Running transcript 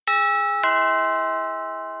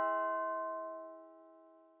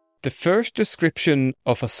The first description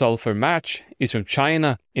of a sulfur match is from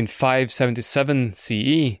China in 577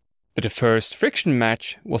 CE, but the first friction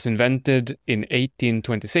match was invented in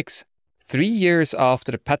 1826, 3 years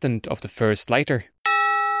after the patent of the first lighter.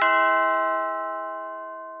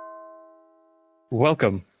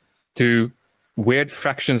 Welcome to Weird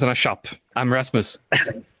Fractions on a Shop. I'm Rasmus.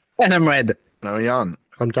 And I'm Red. No, Jan.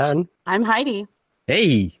 I'm Dan. I'm Heidi.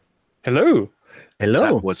 Hey. Hello. Hello.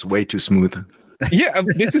 That was way too smooth. Yeah,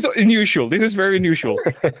 this is unusual. This is very unusual.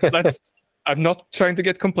 I'm not trying to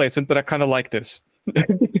get complacent, but I kind of like this.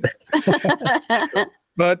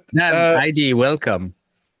 But Heidi, welcome.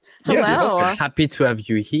 Hello. Yes, happy to have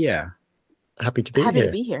you here. Happy to be Happy here.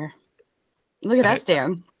 to be here. Look at us,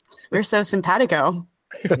 Dan. We're so simpatico.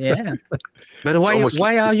 Yeah. But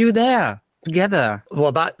why are you there together?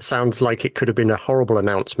 Well, that sounds like it could have been a horrible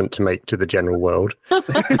announcement to make to the general world.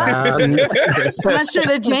 I'm not sure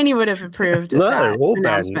that Janie would have approved of No, that or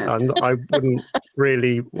Ben. announcement. I wouldn't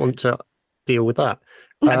really want to deal with that.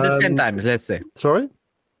 At the same time, let's say. Sorry?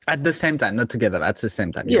 At the same time, not together, at the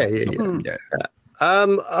same time. Yeah. Yeah.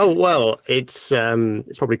 Well, it's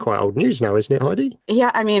probably quite old news now, isn't it, Heidi? Yeah,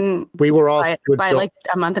 I mean, We were asked by like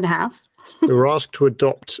a month and a half. we were asked to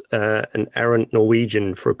adopt an errant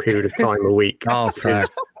Norwegian for a period of time a week. Oh,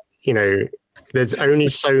 because, there's only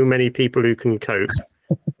so many people who can cope.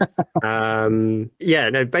 Weird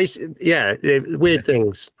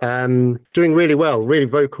things. Doing really well, really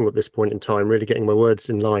vocal at this point in time, really getting my words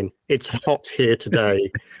in line. It's hot here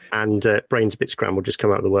today, and brain's a bit scrambled, just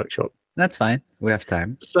come out of the workshop. That's fine. We have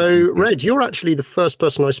time. So, Red, you're actually the first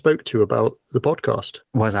person I spoke to about the podcast.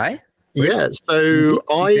 Was I? Yeah, so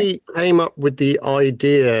I came up with the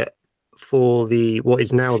idea for what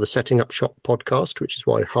is now the Setting Up Shop podcast, which is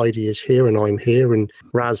why Heidi is here and I'm here, and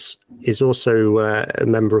Raz is also a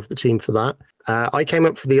member of the team for that. I came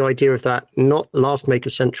up with the idea of that, not last Maker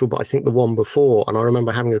Central, but I think the one before, and I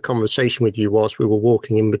remember having a conversation with you whilst we were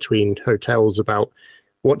walking in between hotels about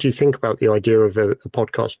what do you think about the idea of a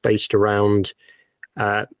podcast based around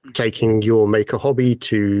taking your maker hobby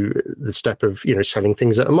to the step of selling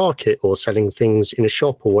things at a market or selling things in a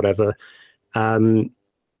shop or whatever,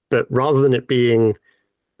 but rather than it being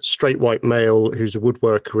straight white male who's a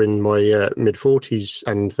woodworker in my mid-40s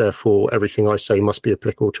and therefore everything I say must be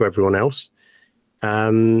applicable to everyone else,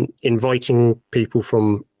 inviting people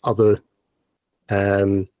from other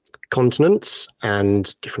continents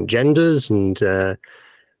and different genders and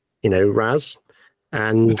Raz.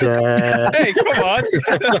 And hey, come on.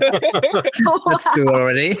 That's two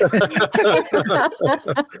already.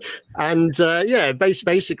 And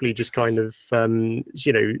basically just kind of so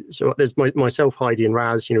there's myself, Heidi, and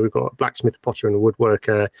Raz. We've got a blacksmith, potter, and a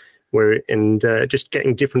woodworker. Just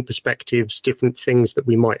getting different perspectives, different things that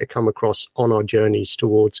we might have come across on our journeys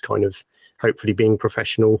towards kind of hopefully being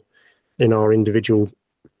professional in our individual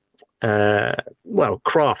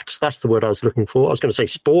crafts. That's the word I was looking for. I was going to say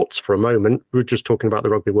sports for a moment. We were just talking about the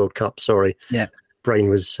Rugby World Cup. Sorry. Yeah. Brain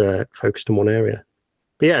was focused in one area.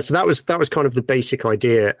 But yeah, so that was kind of the basic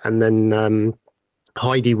idea. And then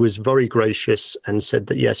Heidi was very gracious and said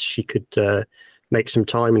that yes, she could make some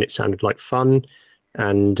time, and it sounded like fun.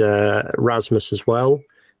 And Rasmus as well,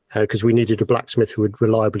 because we needed a blacksmith who would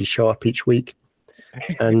reliably show up each week.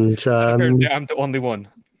 And Apparently I'm the only one.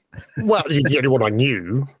 Well, you're the only one I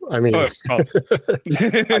knew. I mean, and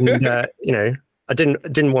I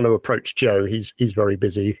didn't want to approach Joe. He's very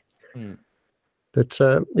busy. But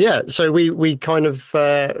so we kind of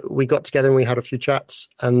we got together and we had a few chats,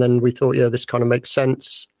 and then we thought, this kind of makes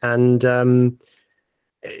sense. And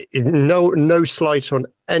no slight on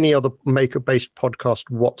any other maker-based podcast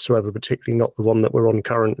whatsoever, particularly not the one that we're on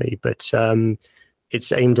currently. But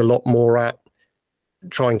it's aimed a lot more at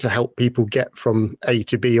trying to help people get from A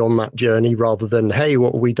to B on that journey, rather than, hey,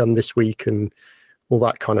 what have we done this week and all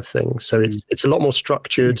that kind of thing. So it's a lot more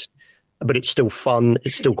structured, but it's still fun.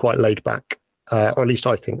 It's still quite laid back, or at least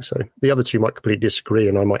I think so. The other two might completely disagree,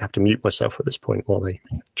 and I might have to mute myself at this point while they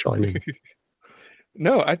chime in.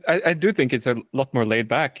 No, I do think it's a lot more laid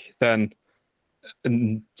back than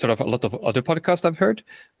sort of a lot of other podcasts I've heard.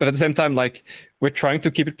 But at the same time, like, we're trying to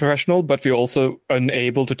keep it professional, but we're also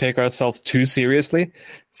unable to take ourselves too seriously.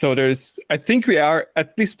 So I think we are,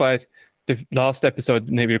 at least by the last episode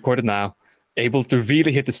maybe recorded now, able to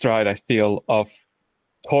really hit the stride, I feel, of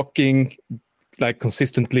talking like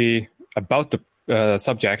consistently about the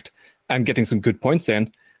subject and getting some good points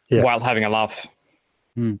in while having a laugh.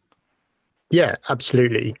 Yeah,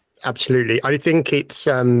 absolutely. I think it's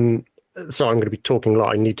so I'm going to be talking a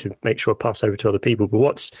lot. I need to make sure I pass over to other people. But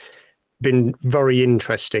what's been very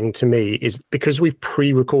interesting to me is because we've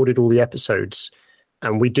pre-recorded all the episodes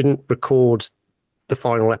and we didn't record the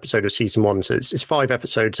final episode of season 1. So it's 5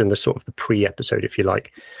 episodes and the sort of the pre-episode, if you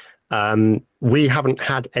like. We haven't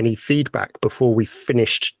had any feedback before we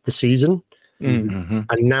finished the season. And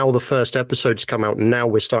now the first episode's come out, and now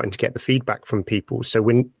we're starting to get the feedback from people. So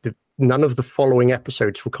none of the following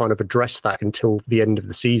episodes will kind of address that until the end of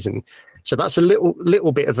the season. So that's a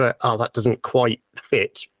little bit of that doesn't quite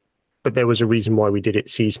fit. But there was a reason why we did it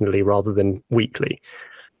seasonally rather than weekly.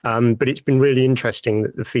 But it's been really interesting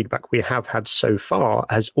that the feedback we have had so far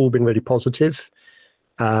has all been really positive.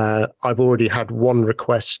 I've already had one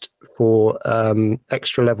request for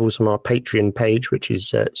extra levels on our Patreon page, which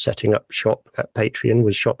is setting up shop at Patreon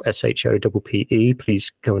with shop SHOPPE.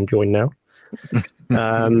 Please go and join now.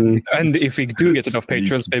 And if we do get enough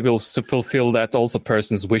patrons, maybe we'll fulfill that also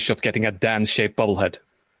person's wish of getting a Dan-shaped bobblehead.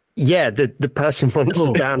 Yeah, the person wants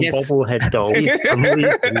a Dan bobblehead doll for some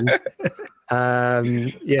reason.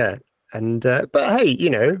 Yeah, and but hey, you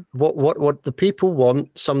know what the people want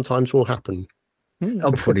sometimes will happen.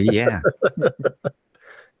 Hopefully, yeah.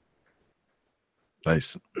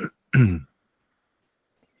 Nice.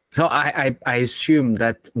 So I assume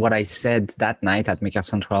that what I said that night at Maker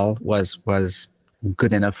Central was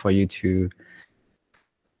good enough for you to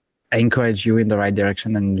encourage you in the right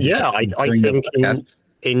direction. And yeah, I think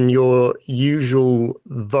in your usual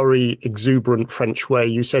very exuberant French way,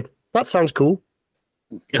 you said, "That sounds cool."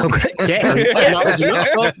 Okay. Yeah. And that was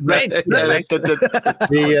enough. Great.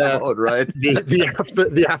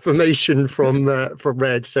 The affirmation from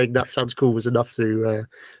Red saying that sounds cool was enough to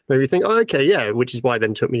make me think, oh, okay, yeah, which is why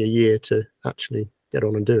then it took me a year to actually get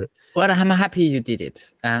on and do it. Well, I'm happy you did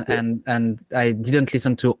it. And I didn't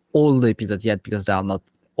listen to all the episodes yet because they are not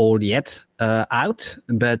all yet out.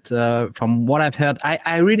 But from what I've heard,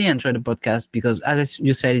 I really enjoyed the podcast because, as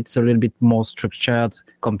you said, it's a little bit more structured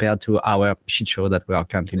compared to our shit show that we are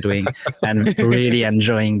currently doing and really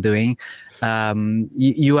enjoying doing.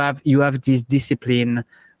 You have this discipline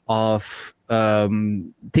of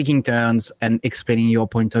taking turns and explaining your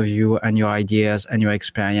point of view and your ideas and your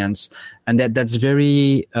experience, and that's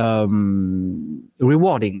very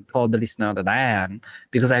rewarding for the listener that I am,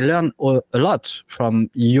 because I learn a lot from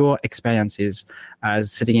your experiences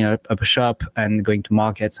as setting up a shop and going to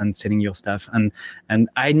markets and selling your stuff, and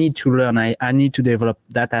I need to learn. I need to develop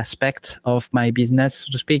that aspect of my business,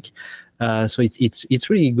 so to speak. So it's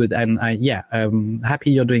really good, and I'm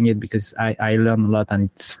happy you're doing it because I learn a lot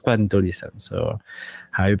and it's fun to listen. So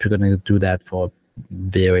I hope you're going to do that for a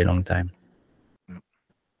very long time.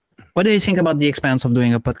 What do you think about the experience of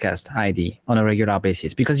doing a podcast, Heidi, on a regular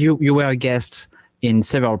basis? Because you were a guest in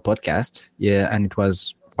several podcasts, and it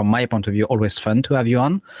was, from my point of view, always fun to have you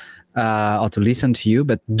on or to listen to you.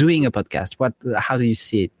 But doing a podcast, how do you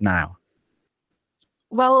see it now?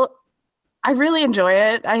 Well, I really enjoy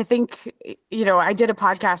it. I think, I did a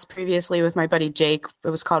podcast previously with my buddy Jake. It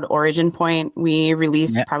was called Origin Point. We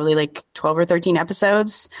released probably like 12 or 13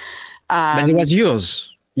 episodes. But it was yours.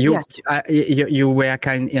 Yes. You were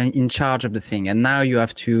kind of in charge of the thing, and now you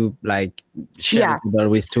have to share it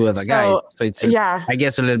with 2 other guys. So it's, I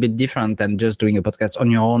guess, a little bit different than just doing a podcast on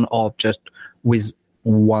your own or just with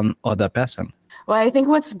one other person. Well, I think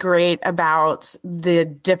what's great about the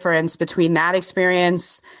difference between that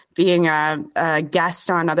experience, being a guest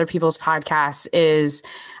on other people's podcasts, is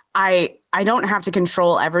I don't have to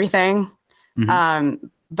control everything,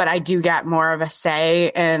 but I do get more of a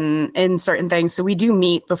say in certain things. So we do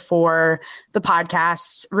meet before the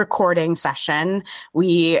podcast recording session.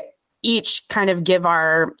 We each kind of give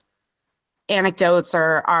our anecdotes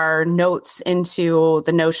or our notes into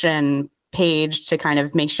the Notion page to kind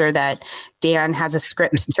of make sure that Dan has a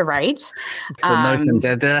script to write.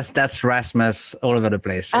 That's Rasmus all over the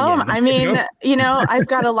place. I mean, I've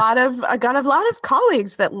got a lot of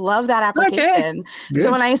colleagues that love that application. Okay.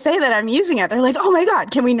 So when I say that I'm using it, they're like, "Oh my God,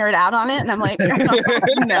 can we nerd out on it?" And I'm like,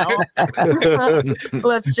 "No,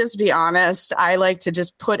 let's just be honest. I like to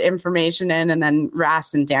just put information in, and then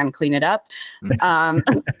Ras and Dan clean it up."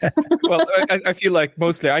 Well, I feel like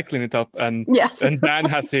mostly I clean it up, and Dan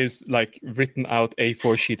has his written out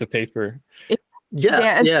A4 sheet of paper.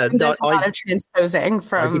 There's a lot of transposing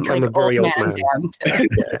from a very old man.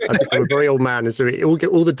 I become a very old man, and so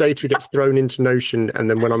all the data gets thrown into Notion, and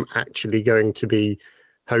then when I'm actually going to be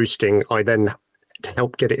hosting, I then, to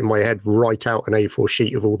help get it in my head, write out an A4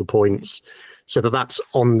 sheet of all the points, so that's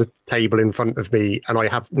on the table in front of me, and I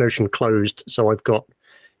have Notion closed, so I've got,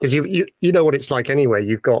 because you know what it's like anyway.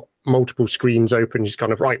 You've got multiple screens open. Just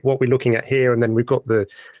kind of, right, what we're looking at here, and then we've got the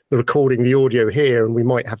recording, the audio here, and we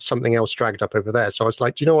might have something else dragged up over there. So I was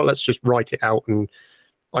like, do you know what? Let's just write it out, and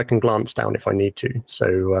I can glance down if I need to.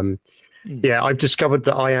 So Yeah, I've discovered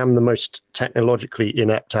that I am the most technologically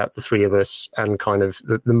inept out of the three of us, and kind of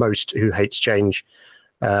the most who hates change.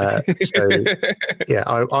 So yeah,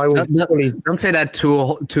 I will. Don't say that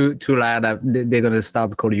too loud. They're gonna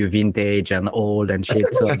start calling you vintage and old and shit.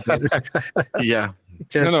 So Yeah.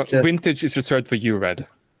 No, vintage is reserved for you, Red.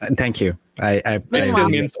 Thank you. It still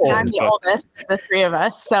means old. I'm the oldest of the three of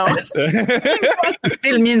us, so It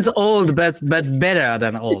still means old, but better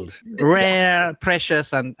than old. Rare,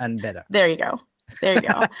 precious, and better. there you go. There you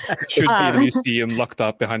go. Should be in a museum locked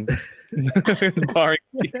up behind bar.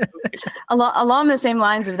 Along the same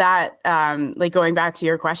lines of that, like going back to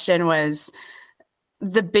your question, was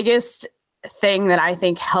the biggest thing that I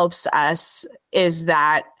think helps us is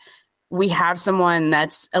that we have someone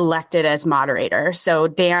that's elected as moderator. So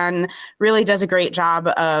Dan really does a great job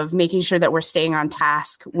of making sure that we're staying on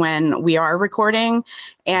task when we are recording.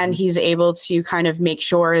 And he's able to kind of make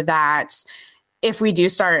sure that if we do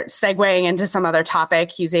start segueing into some other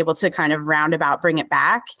topic, he's able to kind of roundabout bring it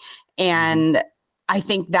back. And I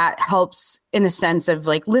think that helps in a sense of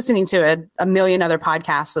like listening to a million other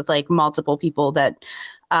podcasts with like multiple people that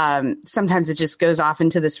sometimes it just goes off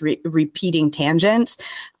into this repeating tangent.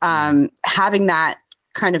 Having that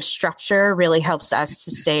kind of structure really helps us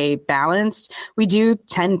to stay balanced. We do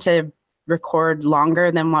tend to record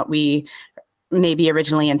longer than what we maybe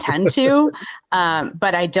originally intend to.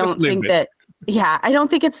 But I don't think that, I don't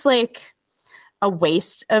think it's like a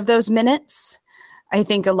waste of those minutes. I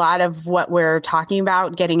think a lot of what we're talking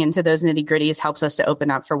about, getting into those nitty gritties, helps us to open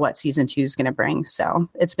up for what season 2 is going to bring. So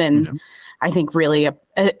it's been, I think, really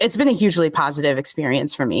it's been a hugely positive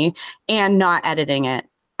experience for me, and not editing it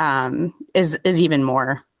is even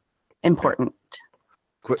more important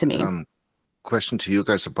to me. Question to you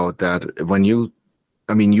guys about that. When you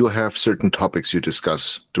have certain topics you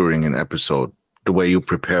discuss during an episode, the way you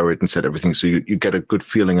prepare it and set everything, so you get a good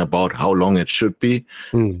feeling about how long it should be.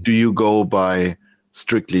 Do you go by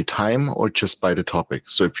strictly time or just by the topic?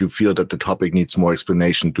 So if you feel that the topic needs more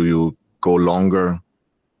explanation, do you go longer?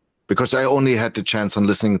 Because I only had the chance on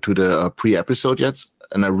listening to the pre-episode yet,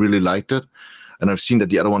 and I really liked it. And I've seen that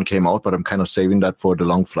the other one came out, but I'm kind of saving that for the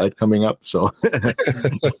long flight coming up. So,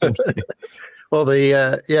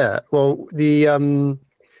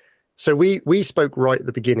 so we spoke right at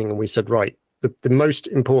the beginning, and we said, right, the most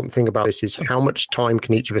important thing about this is how much time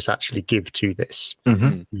can each of us actually give to this.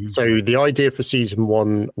 So the idea for season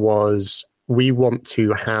 1 was we want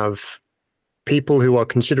to have people who are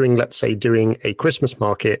considering, let's say, doing a Christmas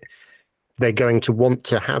market. They're going to want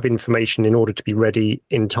to have information in order to be ready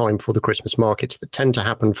in time for the Christmas markets that tend to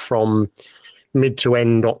happen from mid to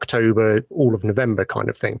end October, all of November kind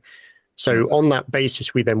of thing. So on that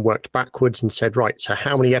basis, we then worked backwards and said, right, so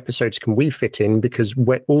how many episodes can we fit in? Because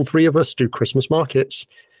all three of us do Christmas markets.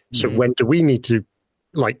 So when do we need to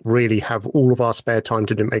like really have all of our spare time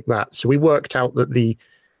to make that? So we worked out that the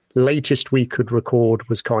latest we could record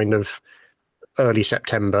was kind of early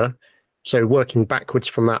September. So working backwards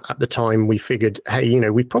from that, at the time, we figured, hey,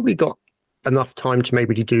 we've probably got enough time to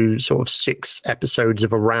maybe do sort of 6 episodes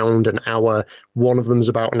of around an hour. One of them's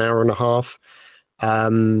about an hour and a half.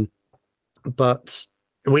 But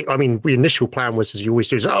the initial plan was, as you always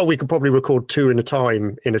do, is, we could probably record 2 in a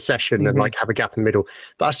time in a session and like have a gap in the middle.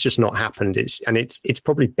 But that's just not happened. It's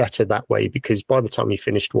probably better that way, because by the time you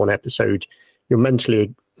finished one episode, you're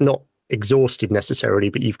mentally not exhausted necessarily,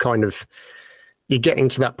 but you're getting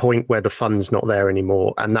to that point where the fun's not there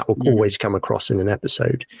anymore, and that will always come across in an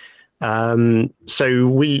episode. So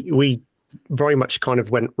we very much kind of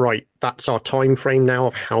went, right, that's our time frame now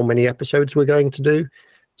of how many episodes we're going to do.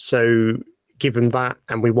 So given that,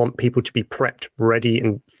 and we want people to be prepped, ready,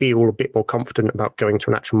 and feel a bit more confident about going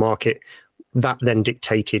to an actual market, that then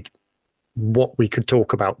dictated what we could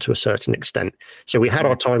talk about to a certain extent. So we had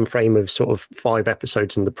our time frame of sort of 5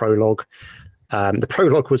 episodes in the prologue. The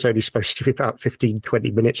prologue was only supposed to be about 15,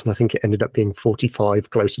 20 minutes, and I think it ended up being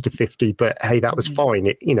 45, closer to 50. But hey, that was fine.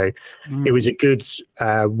 It was a good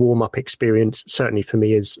warm-up experience, certainly for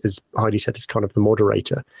me, as Heidi said, as kind of the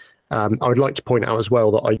moderator. I would like to point out as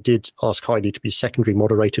well that I did ask Heidi to be secondary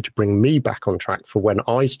moderator to bring me back on track for when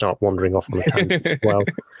I start wandering off on a tangent as well.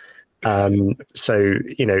 So,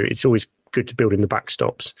 it's always good to build in the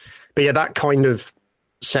backstops. But yeah, that kind of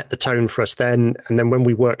set the tone for us then. And then when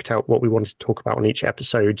we worked out what we wanted to talk about on each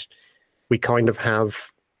episode, we kind of have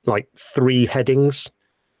like 3 headings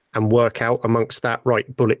and work out amongst that,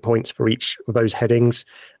 right, bullet points for each of those headings.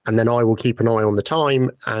 And then I will keep an eye on the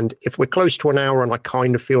time. And if we're close to an hour and I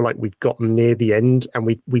kind of feel like we've gotten near the end and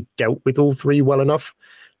we've dealt with all 3 well enough,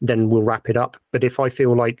 then we'll wrap it up. But if I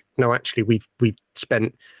feel like, no, actually we've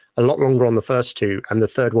spent a lot longer on the first two, and the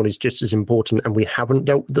third one is just as important, and we haven't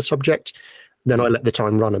dealt with the subject, then I let the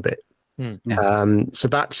time run a bit. So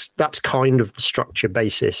that's kind of the structure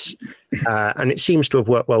basis, and it seems to have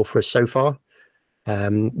worked well for us so far.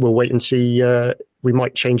 We'll wait and see. We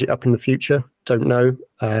might change it up in the future. Don't know.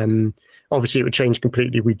 Obviously, it would change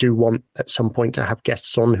completely. We do want at some point to have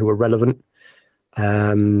guests on who are relevant.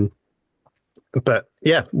 But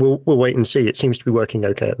yeah, we'll wait and see. It seems to be working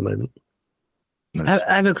okay at the moment. Nice.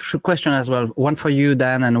 I have a question as well. One for you,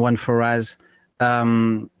 Dan, and one for Raz.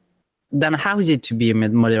 Dan, how is it to be a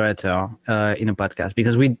moderator in a podcast?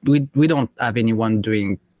 Because we don't have anyone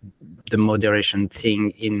doing the moderation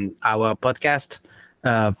thing in our podcast.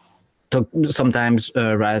 Sometimes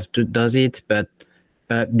Raz does it, but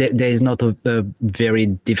there is not a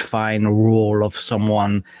very defined role of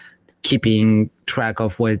someone keeping track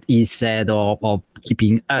of what he said or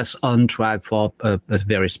keeping us on track for a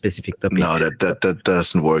very specific topic. No, that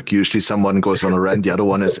doesn't work. Usually someone goes on a rant, the other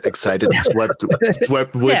one is excited and swept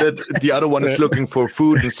with it. The other one is looking for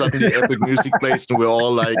food, and suddenly epic music plays, and we're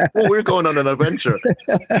all like, oh, we're going on an adventure.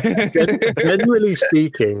 Generally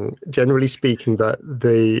speaking, that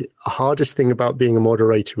the hardest thing about being a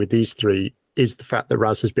moderator with these three is the fact that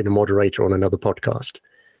Raz has been a moderator on another podcast.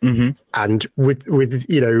 Mm-hmm. And with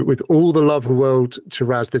all the love of the world to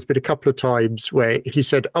Raz, there's been a couple of times where he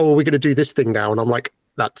said, "Oh, we're going to do this thing now," and I'm like,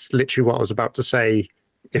 "That's literally what I was about to say.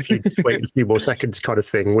 If you wait a few more seconds," kind of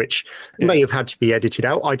thing, which may have had to be edited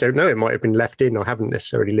out. I don't know. It might have been left in. I haven't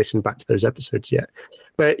necessarily listened back to those episodes yet.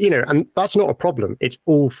 But and that's not a problem. It's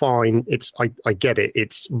all fine. I get it.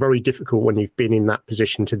 It's very difficult when you've been in that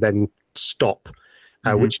position to then stop.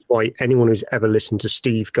 Which is why anyone who's ever listened to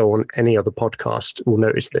Steve go on any other podcast will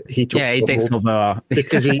notice that he talks he takes over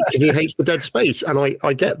because he hates the dead space, and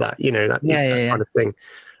I get that, that kind of thing.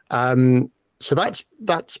 So that's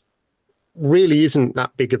really isn't that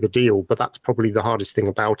big of a deal, but that's probably the hardest thing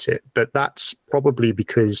about it. But that's probably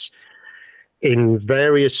because in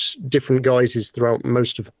various different guises throughout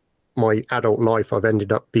most of my adult life, I've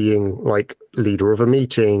ended up being like leader of a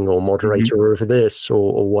meeting or moderator of this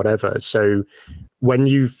or whatever. So when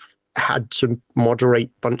you've had to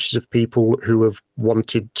moderate bunches of people who have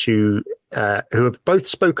wanted to, who have both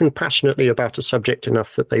spoken passionately about a subject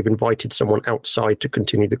enough that they've invited someone outside to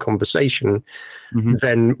continue the conversation,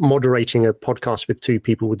 then moderating a podcast with two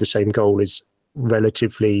people with the same goal is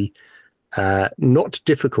relatively not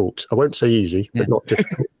difficult. I won't say easy, but not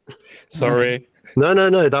difficult. Sorry. No,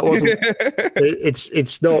 that wasn't.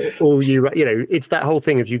 It's not all it's that whole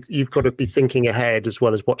thing of you've got to be thinking ahead as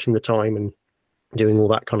well as watching the time and doing all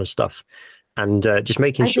that kind of stuff, and just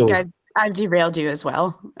making sure. I think I've derailed you as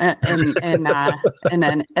well in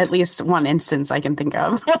at least one instance I can think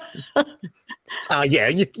of.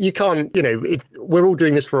 You can't. We're all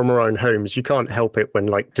doing this from our own homes. You can't help it when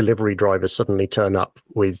like delivery drivers suddenly turn up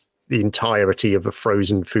with the entirety of a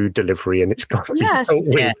frozen food delivery, and it's got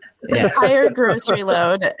the entire grocery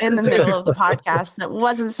load in the middle of the podcast that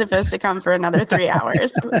wasn't supposed to come for another 3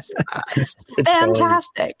 hours. It was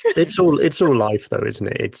fantastic. It's all life, though, isn't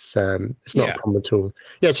it? It's not a problem at all.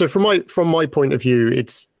 Yeah. So from my point of view,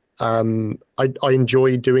 it's I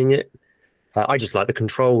enjoy doing it. I just like the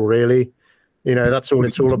control, really. That's all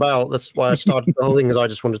it's all about. That's why I started the whole thing, is I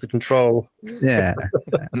just wanted the control. Yeah,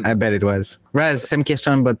 I bet it was. Raz, same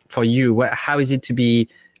question, but for you, how is it to be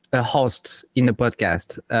a host in a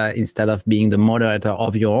podcast instead of being the moderator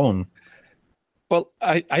of your own? Well,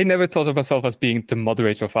 I never thought of myself as being the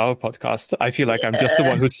moderator of our podcast. I feel like I'm just the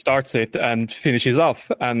one who starts it and finishes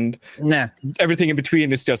off. And everything in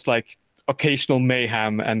between is just like occasional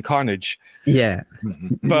mayhem and carnage. Yeah,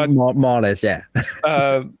 but more or less, yeah.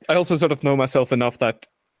 I also sort of know myself enough that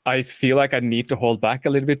I feel like I need to hold back a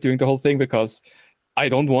little bit during the whole thing, because I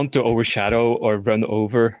don't want to overshadow or run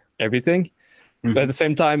over everything. But at the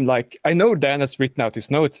same time, like, I know Dan has written out his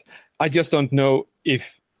notes. I just don't know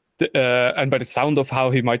if, and by the sound of how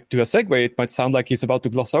he might do a segue, it might sound like he's about to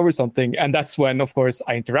gloss over something. And that's when, of course,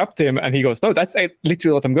 I interrupt him and he goes, "No, that's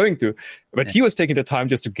literally what I'm going to." But he was taking the time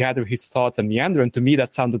just to gather his thoughts and meander. And to me,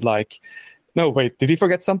 that sounded like, no, wait, did he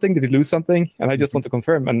forget something? Did he lose something? And I just want to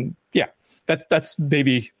confirm. And yeah, that's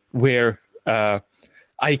maybe where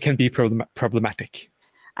I can be problematic.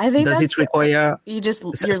 I think does it require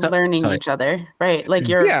you're learning each other, right? Like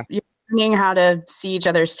you're learning how to see each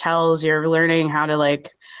other's tells. You're learning how to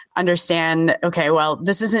like understand. Okay, well,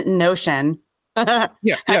 this isn't Notion. Yeah,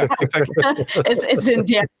 exactly. it's in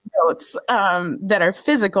Dan notes that are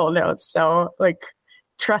physical notes. So like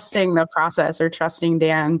trusting the process or trusting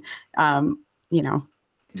Dan, and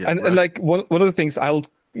like one of the things I'll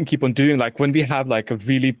keep on doing, like when we have like a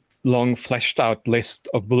really long fleshed out list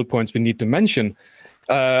of bullet points we need to mention,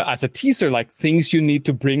 as a teaser, like things you need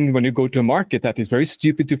to bring when you go to a market that is very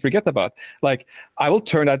stupid to forget about. Like I will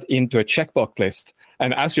turn that into a checkbox list.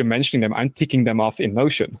 And as you're mentioning them, I'm ticking them off in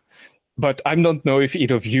Notion. But I don't know if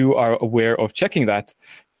either of you are aware of checking that.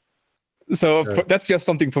 So that's just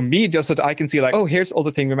something for me, just so that I can see like, oh, here's all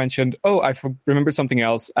the things we mentioned. Oh, I remembered something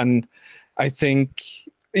else. And I think,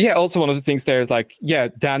 also one of the things there is like,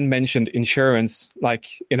 Dan mentioned insurance like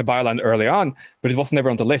in a byline early on, but it was never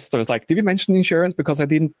on the list. So I was like, did we mention insurance? Because I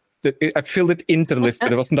filled it into the list, but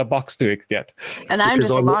there wasn't a box to it yet. And I'm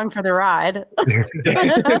just along for the ride.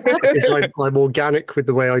 It's like I'm organic with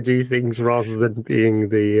the way I do things rather than being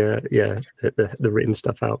the written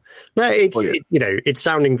stuff out. No, it's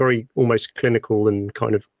sounding very almost clinical and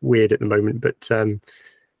kind of weird at the moment, but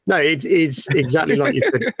no, it's exactly like you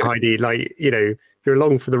said, Heidi. Like you're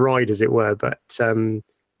along for the ride, as it were. But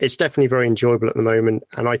it's definitely very enjoyable at the moment,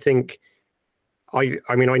 and I think. I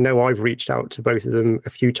mean, I know I've reached out to both of them a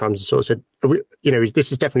few times and sort of said,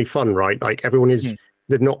 this is definitely fun, right? Like everyone is,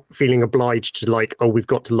 they're not feeling obliged to like, oh, we've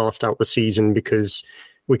got to last out the season because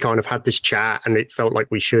we kind of had this chat and it felt like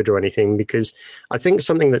we should or anything. Because I think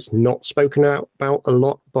something that's not spoken about a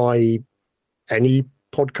lot by any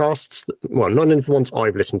podcasts, well, none of the ones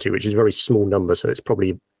I've listened to, which is a very small number, so it's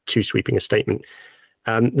probably too sweeping a statement.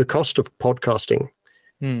 The cost of podcasting.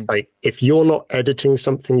 Like if you're not editing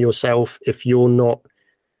something yourself, if you're not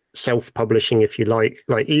self-publishing, if you like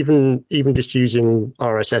even just using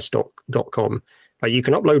rss.com, like you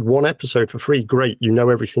can upload one episode for free. Great.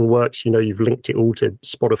 Everything works. You've linked it all to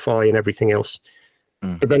Spotify and everything else.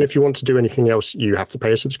 But then if you want to do anything else, you have to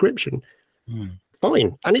pay a subscription.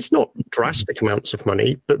 Fine. And it's not drastic amounts of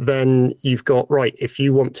money, but then you've got, if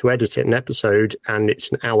you want to edit an episode and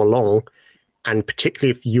it's an hour long, and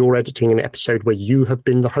particularly if you're editing an episode where you have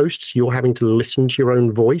been the hosts, you're having to listen to your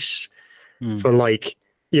own voice for there's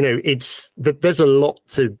a lot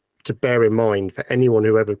to bear in mind for anyone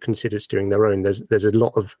who ever considers doing their own. There's a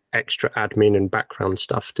lot of extra admin and background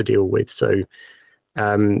stuff to deal with. So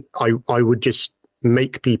I would just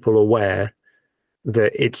make people aware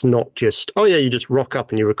that it's not just, you just rock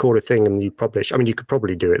up and you record a thing and you publish. I mean, you could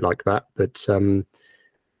probably do it like that, but some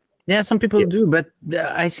people do, but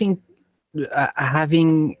I think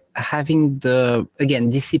having the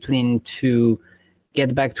discipline to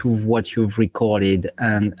get back to what you've recorded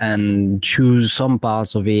and choose some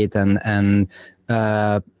parts of it and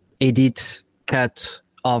edit, cut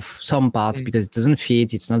off some parts because it doesn't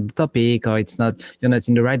fit, it's not the topic, or you're not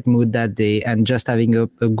in the right mood that day, and just having a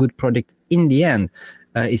good product in the end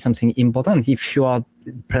is something important. If you are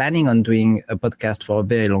planning on doing a podcast for a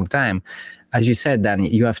very long time, as you said, Dan,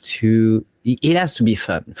 it has to be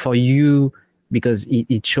fun for you, because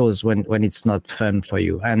it shows when it's not fun for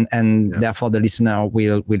you, and therefore the listener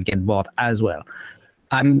will get bored as well.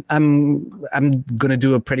 I'm gonna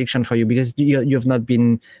do a prediction for you, because you've not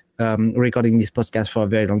been recording this podcast for a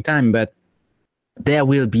very long time, but there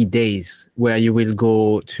will be days where you will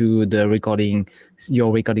go to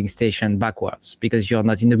your recording station backwards because you're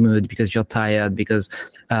not in the mood, because you're tired, because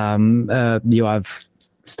you have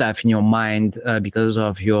stuff in your mind because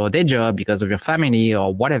of your day job, because of your family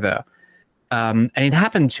or whatever. And it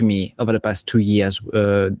happened to me over the past 2 years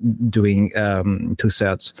doing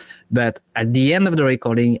 2/3. But at the end of the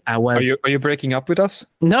recording, I was... Are you breaking up with us?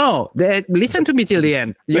 No, listen to me till the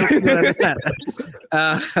end. You'll understand.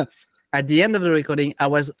 At the end of the recording, I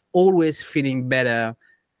was always feeling better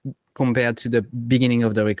compared to the beginning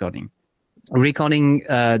of the recording. Recording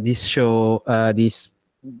this show, this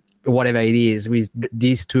whatever it is, with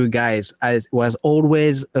these two guys, was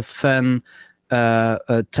always a fun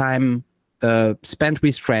time spent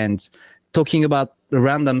with friends, talking about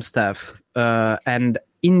random stuff. And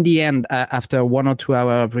in the end, after 1 or 2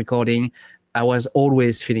 hours of recording, I was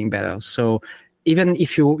always feeling better. So even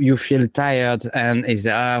if you feel tired and it's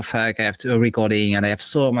fuck, I have to recording and I have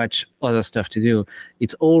so much other stuff to do,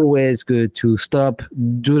 it's always good to stop,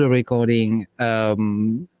 do the recording,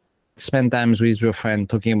 spend time with your friend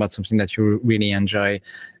talking about something that you really enjoy.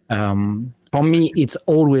 For me, it's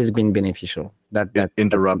always been beneficial. That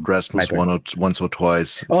interrupt Rasmus once or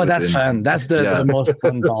twice. Oh, that's fun. That's the most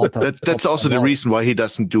fun part. That's also the reason why he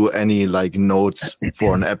doesn't do any notes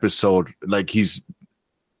for an episode. He's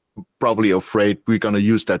probably afraid we're gonna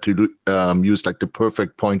use that to use the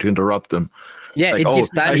perfect point to interrupt them. Yeah, it gives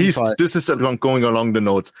time. This is going along the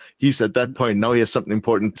notes. He's at that point now. He has something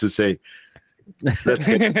important to say. Let's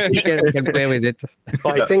can play with it.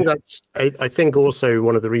 But I think also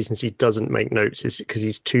one of the reasons he doesn't make notes is because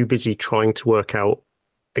he's too busy trying to work out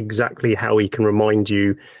exactly how he can remind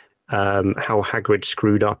you how Hagrid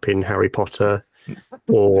screwed up in Harry Potter.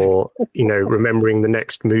 or remembering the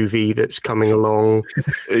next movie that's coming along.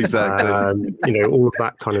 Exactly. All of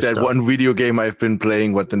that kind of that stuff. one video game I've been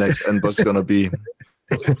playing, what the next endboss is gonna be.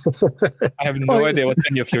 I have no idea what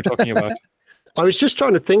any of you are talking about. I was just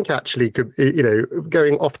trying to think, actually,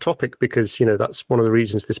 going off topic, because that's one of the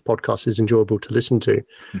reasons this podcast is enjoyable to listen to.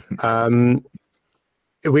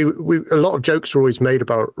 We a lot of jokes are always made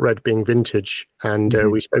about Red being vintage, and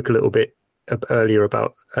we spoke a little bit earlier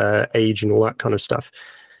about age and all that kind of stuff.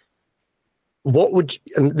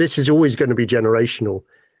 And this is always going to be generational,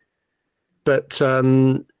 but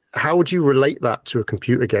how would you relate that to a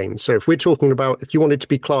computer game? So if we're talking about, if you wanted to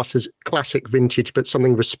be classed as classic vintage, but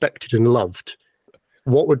something respected and loved,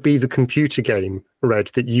 what would be the computer game, Red,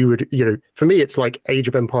 that you would, for me, it's like Age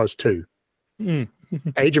of Empires 2.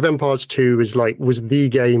 Age of Empires 2 was the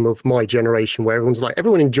game of my generation, where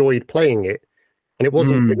everyone enjoyed playing it. And it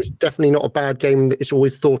was definitely not a bad game. That it's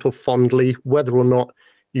always thought of fondly, whether or not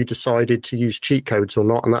you decided to use cheat codes or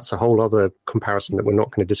not. And that's a whole other comparison that we're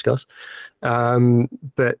not going to discuss.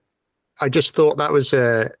 But I just thought that was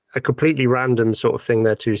a completely random sort of thing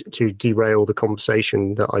there to derail the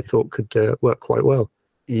conversation that I thought could work quite well.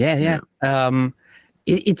 Yeah.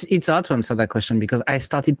 It's hard to answer that question, because I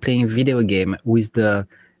started playing video game with the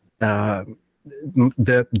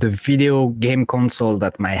video game console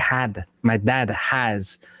that my dad had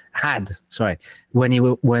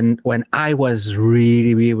when I was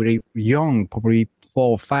really, really, really young, probably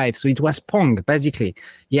 4 or 5. So it was Pong, basically.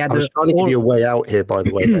 Yeah, I was trying to give you a way out here, by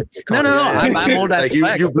the way. No. I'm old as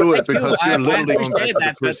fuck. You blew it because you're literally on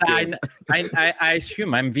that first game. I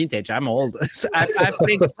assume I'm vintage. I'm old. So I've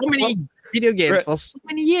played so many video games for so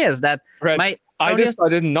many years that I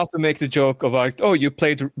decided not to make the joke about, you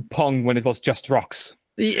played Pong when it was just rocks.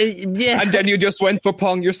 Yeah. And then you just went for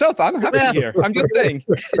Pong yourself. I'm happy here. I'm just saying.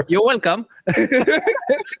 You're welcome.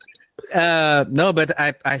 No, but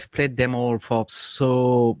I've played them all for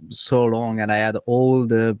so long, and I had all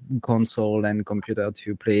the console and computer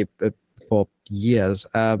to play for years.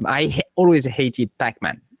 I always hated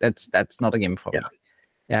Pac-Man. That's not a game for me.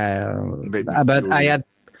 But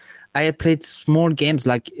I had played small games,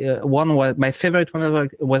 like one was my favorite one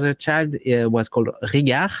was a child was called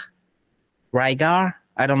Rygar.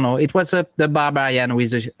 I don't know. It was the barbarian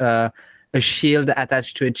with a shield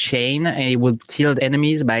attached to a chain, and he would kill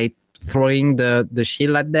enemies by throwing the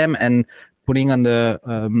shield at them and putting on the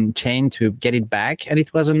chain to get it back. And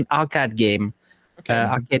it was an arcade game,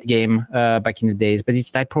 back in the days. But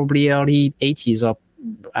it's like probably early 80s, or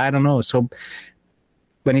I don't know. So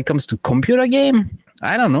when it comes to computer game,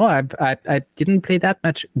 I don't know. I didn't play that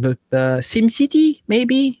much, but SimCity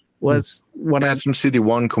maybe was one. SimCity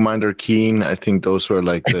 1, Commander Keen. I think those were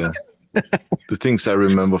like the things I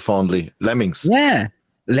remember fondly. Lemmings. Yeah.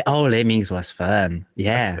 Lemmings was fun.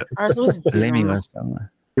 Yeah. Ours was Lemmings was fun.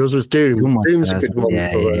 Yours was Doom. Doom's a good one.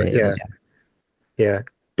 Yeah.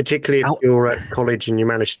 Particularly if you're at college and you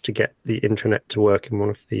managed to get the internet to work in one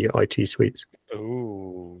of the IT suites.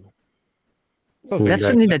 Oh. That's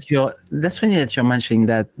funny that you're mentioning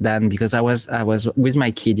that, Dan, because I was with my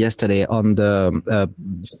kid yesterday on the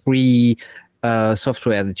free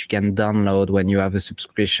software that you can download when you have a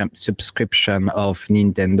subscription of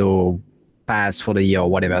Nintendo Pass for the year or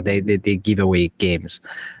whatever. They give away games.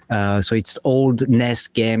 So it's old NES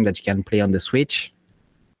game that you can play on the Switch.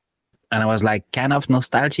 And I was like kind of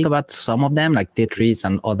nostalgic about some of them, like Tetris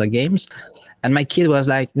and other games. And my kid was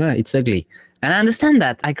like, no, it's ugly. And I understand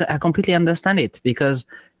that. I completely understand it, because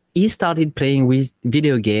he started playing with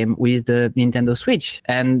video game with the Nintendo Switch,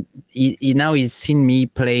 and he now he's seen me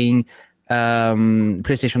playing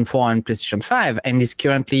PlayStation 4 and PlayStation 5, and he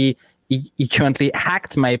currently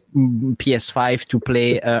hacked my PS5 to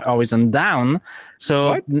play Horizon Dawn.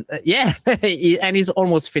 So yeah, and he's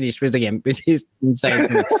almost finished with the game, which is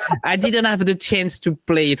insane. I didn't have the chance to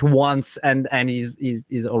play it once, and he's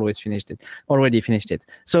already finished it.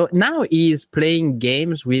 So now he's playing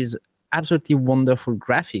games with absolutely wonderful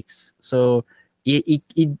graphics. So he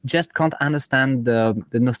just can't understand the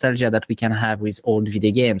nostalgia that we can have with old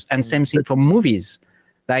video games. And same thing for movies.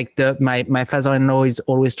 Like my father-in-law is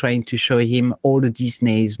always trying to show him all the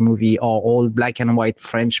Disney's movie or all black and white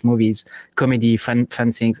French movies, comedy, fun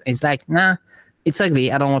things. It's like, nah, it's ugly.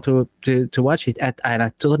 I don't want to watch it. And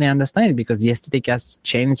I totally understand it, because the aesthetic has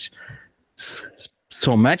changed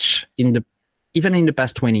so much even in the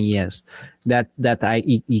past 20 years that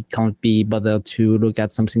he can't be bothered to look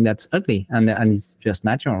at something that's ugly, and it's just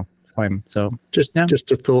natural for him. So just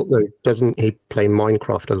a thought though, doesn't he play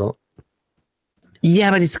Minecraft a lot?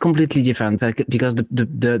 Yeah, but it's completely different, because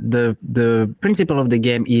the principle of the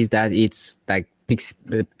game is that it's like big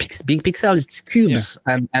pixels, it's cubes,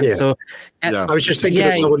 and so. And, Yeah. I was just thinking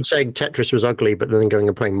of someone saying Tetris was ugly, but then going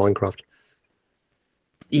and playing Minecraft.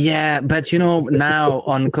 Yeah, but now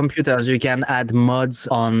on computers you can add mods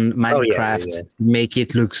on Minecraft, make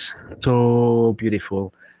it look so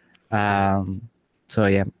beautiful. So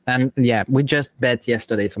yeah, and we just bet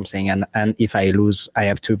yesterday something, and if I lose, I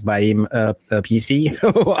have to buy him a PC.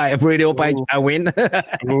 So I really hope I win.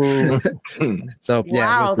 So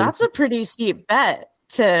wow, that's a pretty steep bet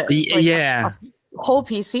to a whole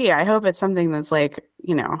PC. I hope it's something that's like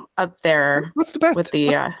up there. What's the bet? With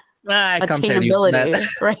the I can't tell you attainability,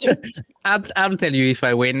 right? I'll tell you if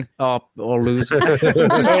I win or lose.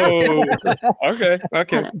 Oh, okay. I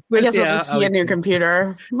guess we'll just see a new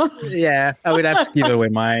computer. Yeah, I will have to give away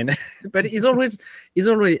mine. But it's always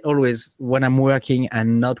when I'm working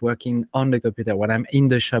and not working on the computer, when I'm in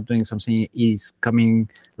the shop doing something, he's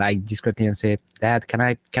coming like discreetly and say, "Dad, can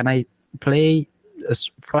I play a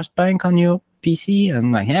Frostpunk on your PC?" And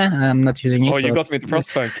I'm like, "Yeah, I'm not using it." Oh, you got me the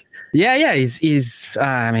Frostpunk. Yeah. He's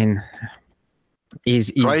playing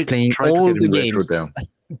all the games.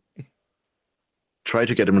 Try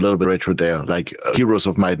to get him a little bit retro there, like Heroes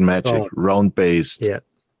of Might and Magic, round based. Yeah,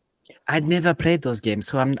 I'd never played those games,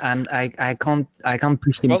 so I can't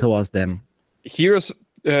push him towards them. Heroes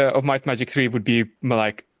of Might and Magic 3 would be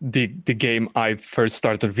like the game I first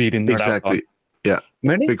started reading. Exactly. Yeah.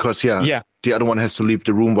 Really? Because the other one has to leave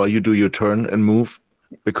the room while you do your turn and move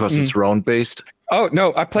because it's round based. Oh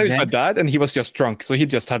no! I played with my dad, and he was just drunk, so he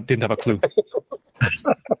just didn't have a clue.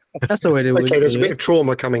 That's the way they would. Okay, there's a bit of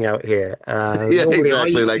trauma coming out here.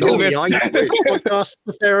 Exactly. Normally I podcast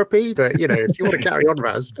therapy, but if you want to carry on,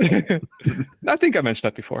 Raz. I think I mentioned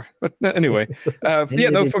that before, but anyway, for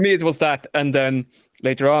me it was that, and then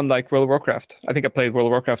later on, like World of Warcraft. I think I played World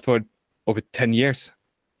of Warcraft for over 10 years.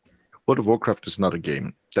 World of Warcraft is not a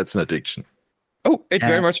game; that's an addiction. Oh, it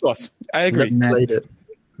very much was. I agree.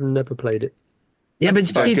 Never played it. Yeah, but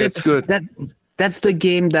still, that's good. That's the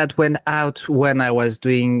game that went out when I was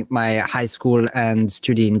doing my high school and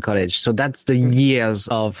study in college. So that's the years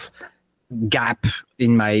of gap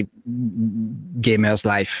in my gamer's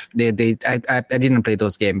life. I didn't play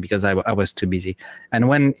those games because I was too busy. And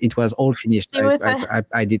when it was all finished, I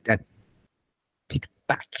picked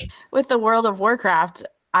back. With the World of Warcraft,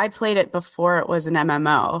 I played it before it was an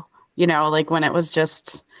MMO. Like when it was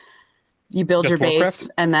just... You build your base, Warcraft?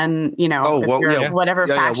 And then whatever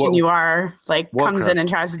faction you are, like Warcraft comes in and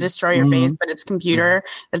tries to destroy your base, but it's computer.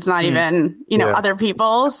 It's not even other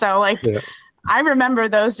people. So like, I remember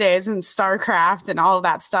those days in StarCraft and all of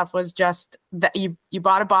that stuff was just that you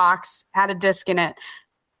bought a box, had a disc in it,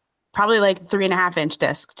 probably like 3.5-inch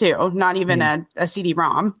disc too, not even a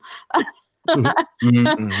CD-ROM.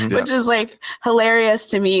 Which is like hilarious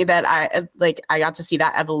to me that I got to see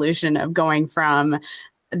that evolution of going from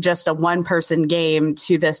just a one-person game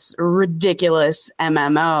to this ridiculous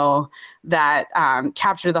MMO that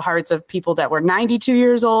captured the hearts of people that were 92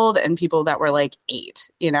 years old and people that were like 8.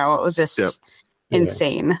 It was just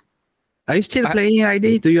insane. Are you still playing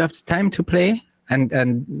ID? Do you have time to play?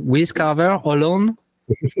 And with Carver alone?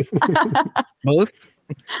 Both?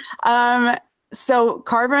 So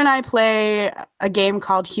Carver and I play a game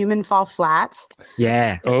called Human Fall Flat.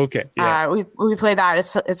 Yeah. Okay. Yeah. We play that.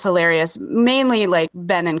 It's hilarious. Mainly like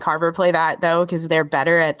Ben and Carver play that though, because they're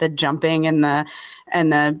better at the jumping and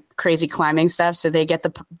the crazy climbing stuff. So they do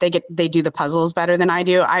the puzzles better than I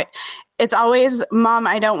do. It's always, Mom,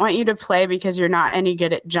 I don't want you to play because you're not any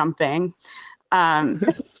good at jumping. I've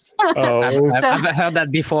heard that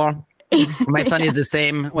before. My son is the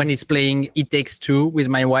same when he's playing It Takes Two with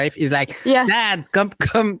my wife. He's like, yes. Dad, come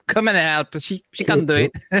and help. She can't do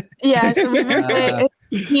it. Yeah, so we've been playing,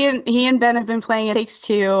 he and Ben have been playing It Takes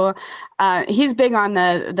Two. He's big on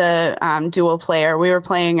the dual player. We were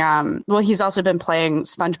playing, he's also been playing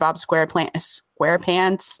SpongeBob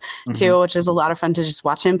SquarePants too, which is a lot of fun to just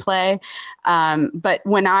watch him play. But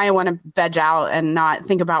when I want to veg out and not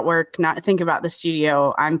think about work, not think about the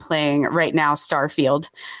studio, I'm playing right now. Starfield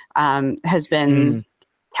has been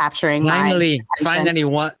capturing finally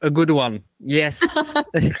a good one. Yes.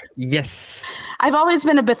 Yes. I've always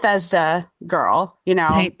been a Bethesda girl,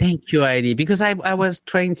 Thank you, Heidi, because I was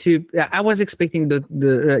expecting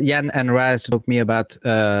the Jan and Raz to talk me about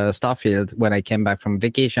Starfield when I came back from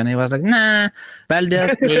vacation. It was like, nah,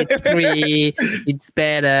 Baldur's Gate 3, it's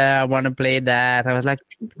better. I want to play that. I was like,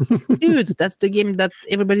 dude, that's the game that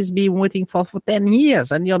everybody's been waiting for 10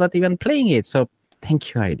 years, and you're not even playing it. So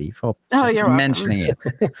Thank you, Heidi, for you're mentioning it.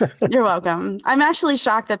 You're welcome. I'm actually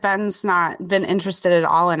shocked that Ben's not been interested at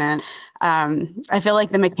all in it. I feel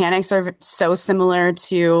like the mechanics are so similar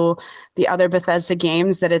to the other Bethesda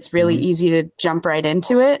games that it's really easy to jump right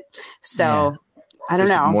into it. So I don't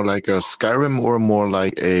know. Is it more like a Skyrim or more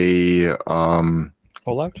like a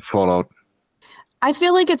Fallout? I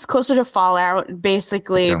feel like it's closer to Fallout,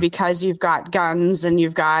 basically, because you've got guns and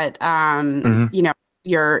you've got, you know,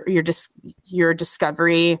 your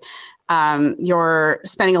discovery. You're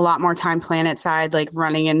spending a lot more time planet side, like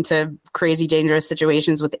running into crazy dangerous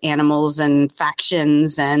situations with animals and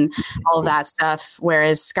factions and all of that stuff.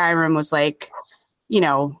 Whereas Skyrim was like, you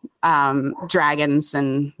know, dragons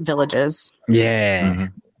and villages. Yeah.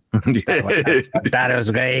 That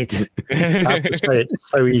was great. I have to say, it's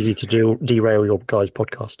so easy to derail your guys'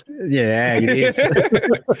 podcast. Yeah, it is.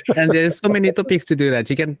 And there's so many topics to do that.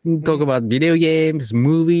 You can talk about video games,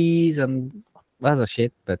 movies, and other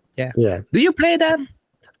shit. But yeah. Do you play them?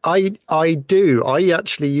 I do. I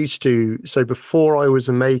actually used to. So before I was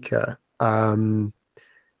a maker, I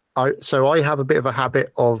have a bit of a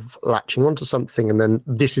habit of latching onto something, and then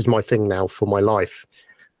this is my thing now for my life.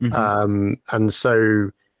 And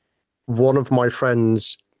so one of my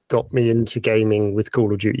friends got me into gaming with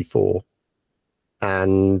Call of Duty 4,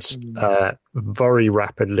 and very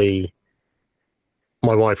rapidly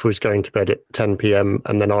my wife was going to bed at 10 p.m.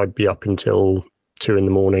 and then I'd be up until 2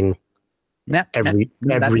 a.m. every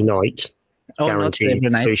night. Guaranteed. Not every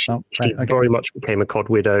night. So she very much became a COD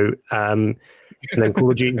widow. And then Call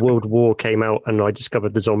of Duty World War came out, and I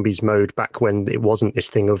discovered the zombies mode back when it wasn't this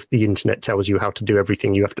thing of the internet tells you how to do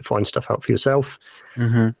everything. You have to find stuff out for yourself.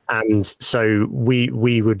 And so we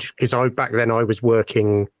would, because back then I was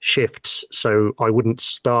working shifts, so I wouldn't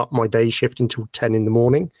start my day shift until 10 in the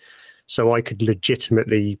morning. So I could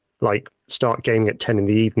legitimately like start gaming at 10 in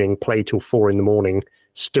the evening, play till 4 in the morning,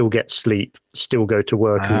 still get sleep, still go to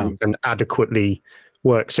work and adequately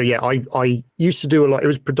work. So yeah, I used to do a lot. It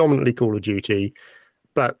was predominantly Call of Duty,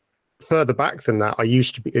 but further back than that, I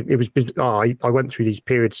used to be. It was I went through these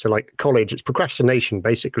periods. So like college, it's procrastination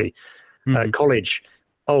basically. College,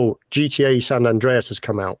 GTA San Andreas has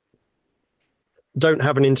come out. Don't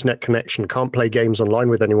have an internet connection, can't play games online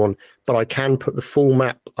with anyone, but I can put the full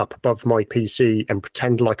map up above my PC and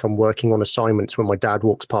pretend like I'm working on assignments when my dad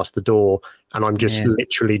walks past the door, and I'm just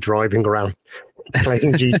literally driving around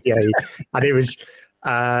playing GTA. And it was.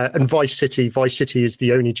 And Vice City is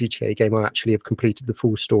the only GTA game I actually have completed the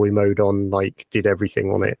full story mode on, like did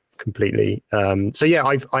everything on it completely. So yeah,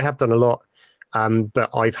 I have done a lot, but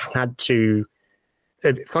I've had to,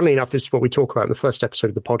 funnily enough, this is what we talk about in the first episode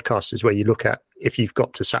of the podcast, is where you look at if you've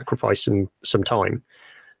got to sacrifice some time.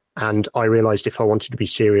 And I realized if I wanted to be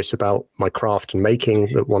serious about my craft and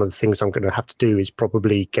making, that one of the things I'm going to have to do is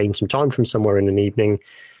probably gain some time from somewhere in an evening.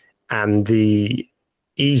 And the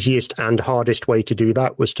easiest and hardest way to do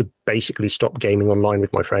that was to basically stop gaming online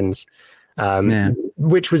with my friends,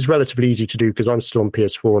 which was relatively easy to do because I'm still on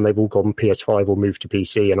PS4 and they've all gone PS5 or moved to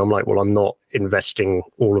PC. And I'm like, well, I'm not investing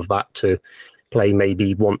all of that to play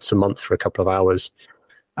maybe once a month for a couple of hours.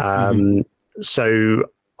 So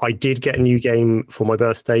I did get a new game for my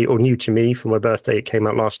birthday, or new to me for my birthday. It came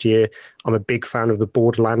out last year. I'm a big fan of the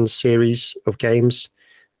Borderlands series of games,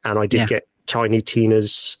 and I did get Tiny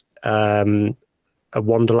Tina's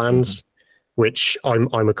Wonderlands, which I'm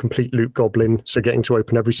a complete loot goblin, so getting to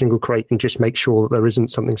open every single crate and just make sure that there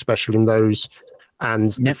isn't something special in those, and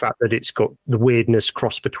the fact that it's got the weirdness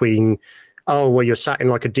cross between you're sat in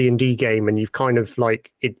like a D&D game and you've kind of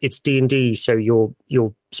like it's D&D, so your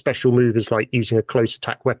special move is like using a close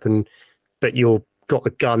attack weapon, but you've got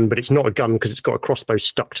a gun, but it's not a gun because it's got a crossbow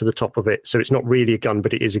stuck to the top of it, so it's not really a gun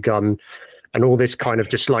but it is a gun, and all this kind of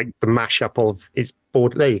just like the mashup of it's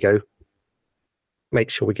board. There you go. Make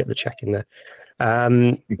sure we get the check in there.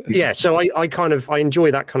 So I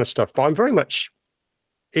enjoy that kind of stuff, but I'm very much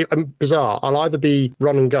I'm bizarre. I'll either be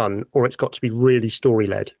run and gun or it's got to be really story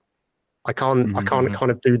led. I can't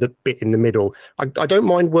kind of do the bit in the middle. I don't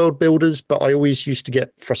mind world builders, but I always used to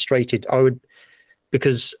get frustrated.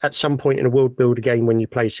 Because at some point in a world builder game, when you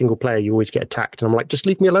play single player, you always get attacked, and I'm like, just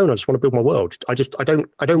leave me alone. I just want to build my world. I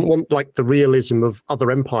don't want like the realism of other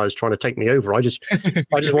empires trying to take me over. I just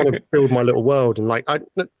want to build my little world. And like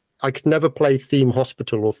I could never play Theme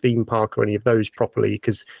Hospital or Theme Park or any of those properly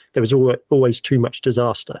because there was always too much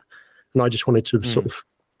disaster, and I just wanted to sort of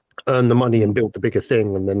earn the money and build the bigger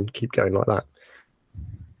thing, and then keep going like that.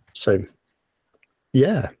 So,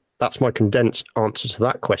 yeah, that's my condensed answer to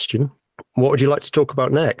that question. What would you like to talk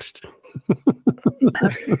about next?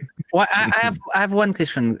 Well, I have one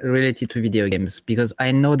question related to video games, because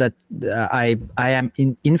I know that I am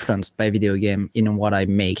influenced by video game in what I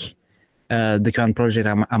make. The current project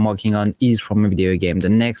I'm working on is from a video game. The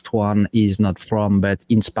next one is not from, but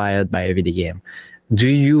inspired by a video game. Do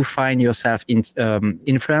you find yourself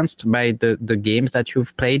influenced by the games that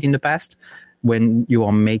you've played in the past when you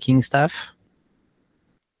are making stuff?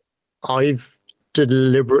 I've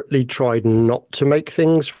deliberately tried not to make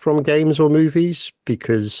things from games or movies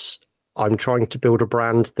because I'm trying to build a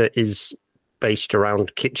brand that is based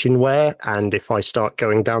around kitchenware. And if I start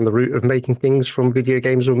going down the route of making things from video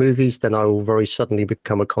games or movies, then I will very suddenly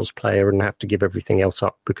become a cosplayer and have to give everything else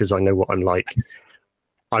up because I know what I'm like.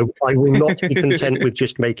 I will not be content with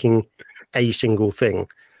just making a single thing.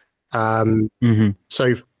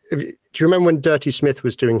 So do you remember when Dirty Smith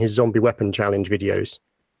was doing his zombie weapon challenge videos?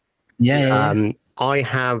 Yeah. I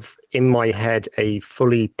have in my head a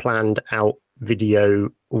fully planned out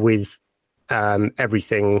video with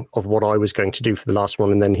everything of what I was going to do for the last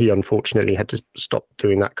one. And then he unfortunately had to stop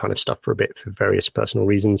doing that kind of stuff for a bit for various personal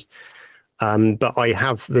reasons. But I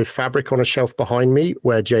have the fabric on a shelf behind me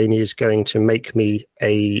where Janie is going to make me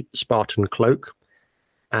a Spartan cloak.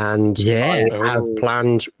 And I have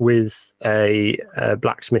planned with a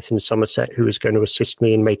blacksmith in Somerset who is going to assist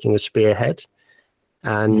me in making a spearhead.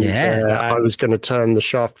 And I was going to turn the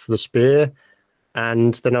shaft for the spear,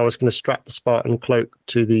 and then I was going to strap the Spartan cloak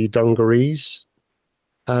to the dungarees,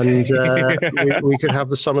 and we could have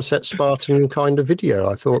the Somerset Spartan kind of video.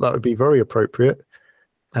 I thought that would be very appropriate.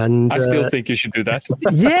 And I still think you should do that.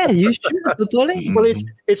 Yeah, you should totally. Well,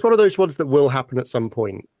 it's one of those ones that will happen at some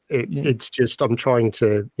point. It's just I'm trying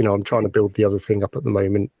to build the other thing up at the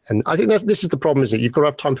moment, and I think this is the problem, isn't it? You've got to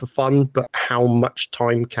have time for fun, but how much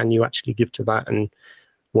time can you actually give to that? And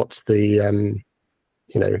what's the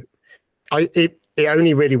it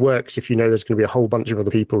only really works if you know there's going to be a whole bunch of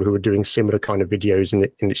other people who are doing similar kind of videos, and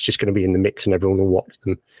it's just going to be in the mix, and everyone will watch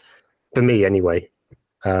them. For me, anyway,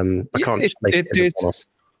 I can't just make it.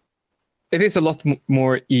 It is a lot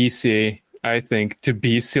more easy, I think, to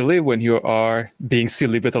be silly when you are being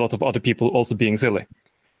silly with a lot of other people also being silly.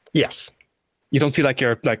 Yes. You don't feel like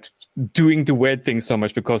you're like doing the weird thing so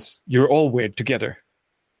much because you're all weird together.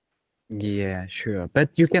 Yeah, sure.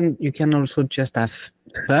 But you can also just have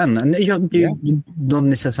fun, and you don't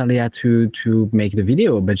necessarily have to make the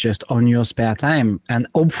video, but just on your spare time. And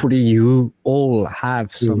hopefully you all have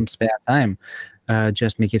some spare time.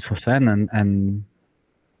 Just make it for fun and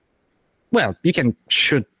well, you can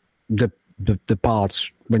shoot the parts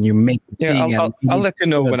when you make the thing. I'll let you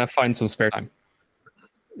know when I find some spare time.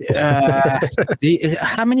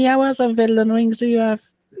 How many hours of Elden Rings do you have?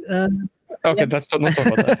 Okay, that's not talk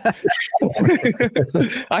about that.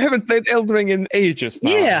 I haven't played Elden Ring in ages now.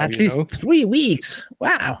 Yeah, at least 3 weeks.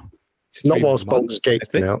 Wow. It's not whilst Baldur's Gate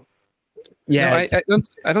now. Yeah, no,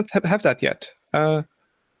 I don't have that yet. No,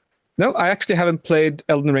 I actually haven't played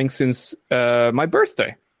Elden Ring since my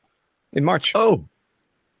birthday in March. Oh,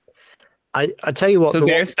 I tell you what. So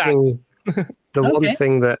the one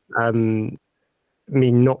thing that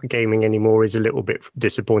me not gaming anymore is a little bit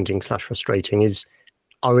disappointing / frustrating is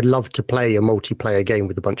I would love to play a multiplayer game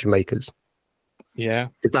with a bunch of makers. Yeah,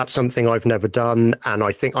 that's something I've never done, and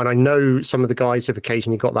I know some of the guys have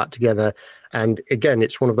occasionally got that together. And again,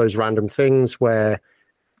 it's one of those random things where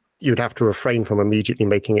you'd have to refrain from immediately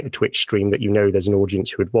making it a Twitch stream that there's an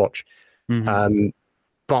audience who would watch. Mm-hmm.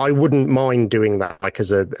 But I wouldn't mind doing that like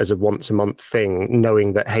as a once a month thing,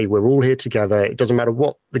 knowing that, hey, we're all here together. It doesn't matter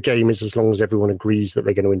what the game is, as long as everyone agrees that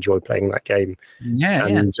they're going to enjoy playing that game.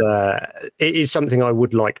 It is something I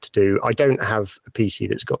would like to do. I don't have a PC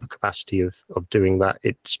that's got the capacity of doing that.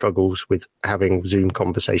 It struggles with having Zoom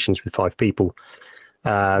conversations with 5 people.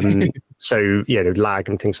 So, lag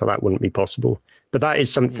and things like that wouldn't be possible. But that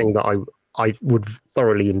is something that I would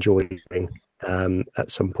thoroughly enjoy doing at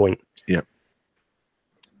some point. Yeah.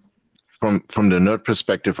 From the nerd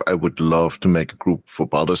perspective, I would love to make a group for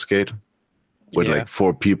Baldur's Gate with like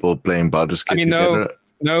 4 people playing Baldur's Gate together.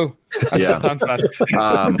 No. But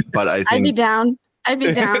I think I'd be down.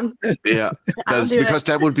 Yeah, that's because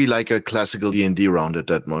that would be like a classical D&D round at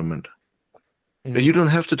that moment. But you don't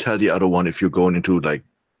have to tell the other one if you're going into like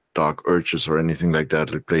dark urges or anything like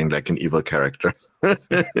that, like playing like an evil character.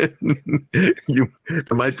 There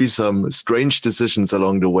might be some strange decisions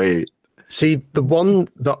along the way. See, the one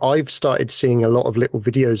that I've started seeing a lot of little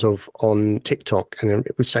videos of on TikTok, and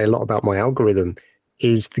it would say a lot about my algorithm,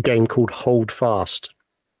 is the game called Hold Fast,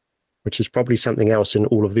 which is probably something else in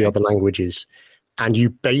all of the other languages. And you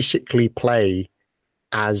basically play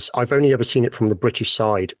as, I've only ever seen it from the British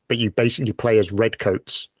side, but you basically play as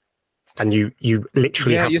redcoats and you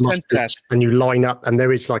literally have you sent that. mustards, and you line up, and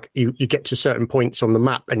there is like you get to certain points on the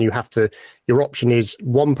map, and you have to. Your option is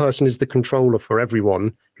one person is the controller for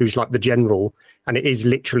everyone, who's like the general, and it is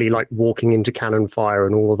literally like walking into cannon fire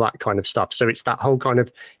and all of that kind of stuff. So it's that whole kind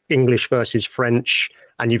of English versus French,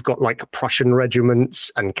 and you've got like Prussian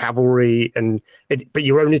regiments and cavalry, but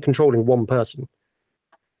you're only controlling one person.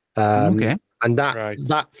 Okay. And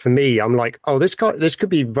that for me, I'm like, oh, this could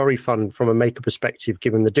be very fun from a maker perspective,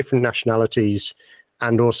 given the different nationalities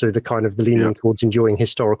and also the kind of the leaning towards enjoying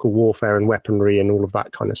historical warfare and weaponry and all of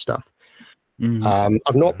that kind of stuff.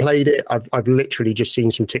 I've not played it. I've literally just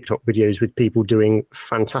seen some TikTok videos with people doing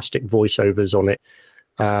fantastic voiceovers on it.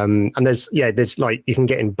 And there's like you can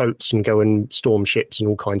get in boats and go and storm ships and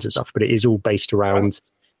all kinds of stuff, but it is all based around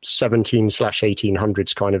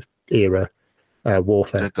 17/1800s kind of era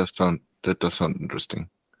warfare. That does sound interesting.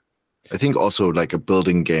 I think also like a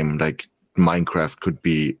building game like Minecraft could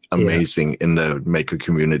be amazing in the maker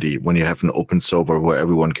community when you have an open server where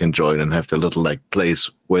everyone can join and have their little like place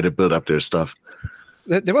where to build up their stuff.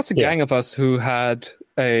 There was a gang of us who had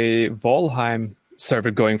a Valheim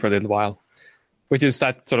server going for a little while, which is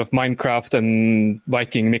that sort of Minecraft and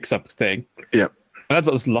Viking mix-up thing. Yeah. And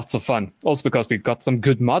that was lots of fun. Also because we got some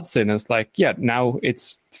good mods in. It's like, now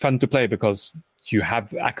it's fun to play because you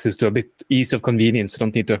have access to a bit ease of convenience. You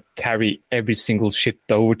don't need to carry every single shit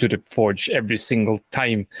over to the forge every single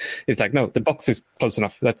time. It's like, no, the box is close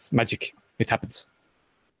enough. That's magic. It happens.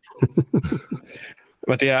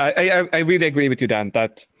 But yeah, I really agree with you, Dan,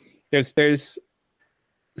 that there's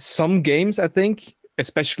some games, I think,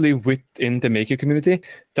 especially within the maker community,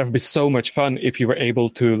 that would be so much fun if you were able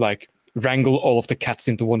to like wrangle all of the cats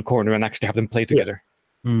into one corner and actually have them play together.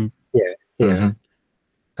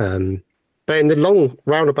 But in the long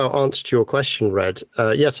roundabout answer to your question, Red,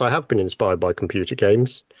 yes, I have been inspired by computer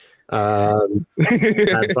games, but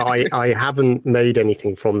I haven't made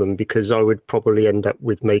anything from them because I would probably end up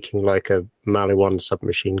with making like a Maliwan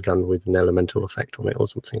submachine gun with an elemental effect on it or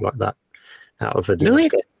something like that out of a Do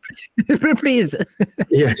it, please.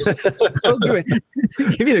 Yes, I'll do it.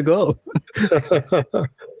 Give it a go.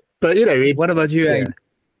 But what about you?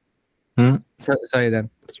 Sorry, Dan.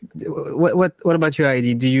 What about you,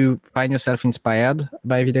 ID? Do you find yourself inspired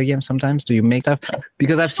by video games sometimes? Do you make stuff?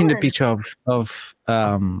 Because I've seen the picture of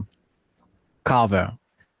Carver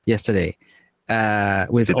yesterday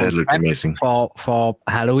with that looked amazing for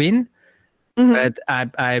Halloween. But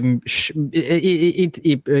I'm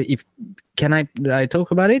if can I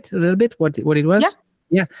talk about it a little bit? What it was?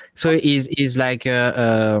 Yeah. So he's like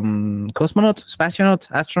a cosmonaut, spationaut,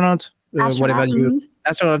 astronaut. Whatever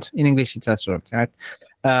astronaut in English, it's astronaut, right?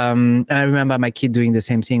 And I remember my kid doing the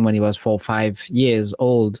same thing when he was 4 or 5 years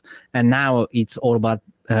old, and now it's all about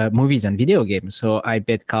movies and video games. So I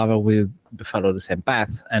bet Carver will follow the same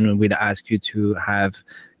path and will ask you to have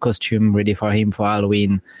costume ready for him for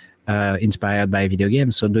Halloween, inspired by video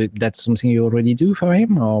games. So that's something you already do for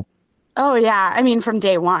him, or? Oh yeah, I mean from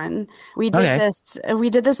day one, we did this. We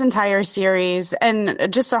did this entire series, and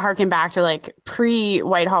just to harken back to like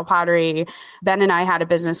pre-Whitehall Pottery, Ben and I had a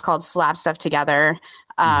business called Slab Stuff Together,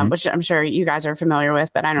 which I'm sure you guys are familiar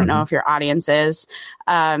with, but I don't know if your audience is.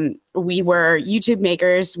 We were YouTube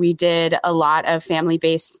makers. We did a lot of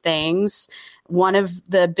family-based things. One of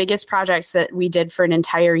the biggest projects that we did for an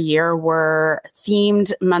entire year were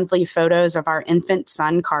themed monthly photos of our infant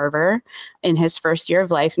son, Carver, in his first year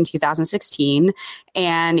of life in 2016.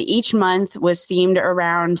 And each month was themed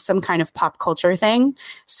around some kind of pop culture thing.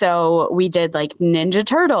 So we did like Ninja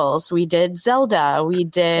Turtles, we did Zelda, we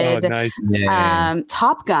did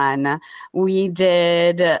Top Gun, we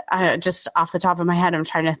did, just off the top of my head, I'm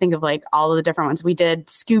trying to think of like all of the different ones. We did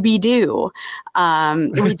Scooby-Doo,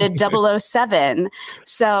 we did 007.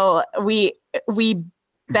 So we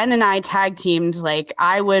Ben and I tag teamed. Like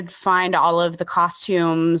I would find all of the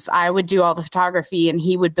costumes, I would do all the photography, and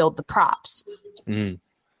he would build the props.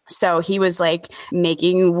 So he was like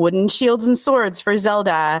making wooden shields and swords for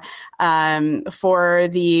Zelda. For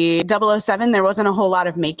the 007, there wasn't a whole lot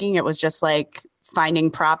of making. It was just like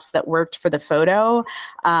finding props that worked for the photo.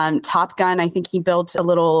 Top Gun, I think he built a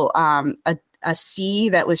little a C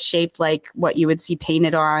that was shaped like what you would see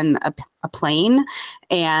painted on a plane.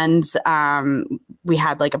 And we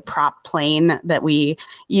had like a prop plane that we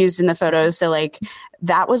used in the photos. So like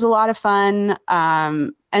that was a lot of fun.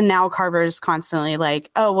 And now Carver's constantly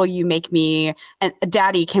like, oh, will you make me,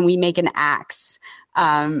 Daddy, can we make an axe?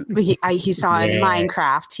 He saw in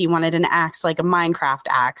Minecraft, he wanted an axe, like a Minecraft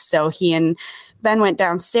axe. So he and Ben went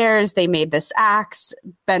downstairs, they made this axe.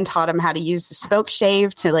 Ben taught him how to use the spoke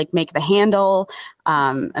shave to like make the handle,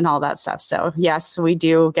 and all that stuff. So yes, we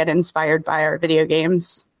do get inspired by our video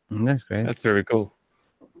games. That's great. That's very cool.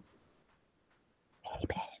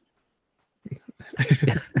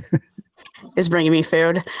 Is bringing me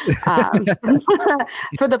food.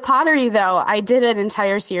 For the pottery, though, I did an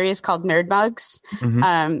entire series called Nerd Mugs.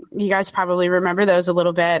 You guys probably remember those a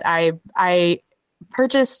little bit. I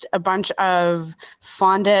purchased a bunch of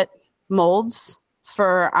fondant molds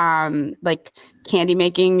for like candy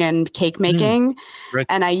making and cake making, right.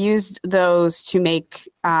 and I used those to make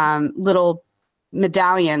little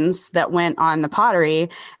medallions that went on the pottery.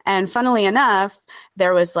 And funnily enough,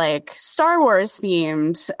 there was like Star Wars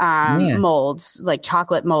themed molds, like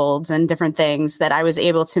chocolate molds and different things that I was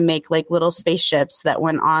able to make like little spaceships that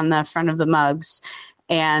went on the front of the mugs.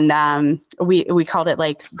 And we called it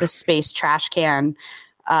like the space trash can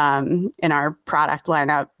in our product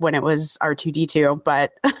lineup when it was R2D2.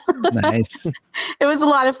 But Nice. it was a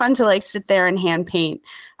lot of fun to like sit there and hand paint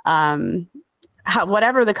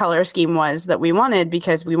whatever the color scheme was that we wanted,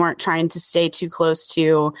 because we weren't trying to stay too close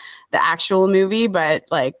to the actual movie, but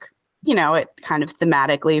like, you know, it kind of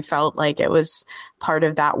thematically felt like it was part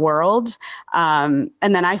of that world. And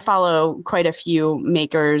then I follow quite a few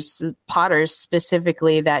makers, potters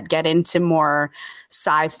specifically, that get into more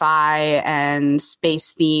sci-fi and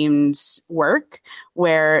space themed work,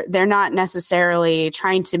 where they're not necessarily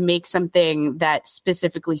trying to make something that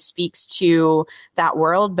specifically speaks to that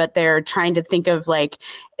world, but they're trying to think of like,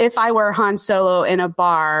 if I were Han Solo in a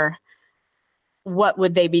bar, what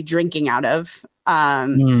would they be drinking out of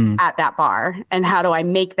at that bar? And how do I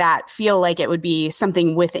make that feel like it would be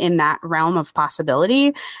something within that realm of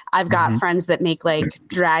possibility? I've got friends that make like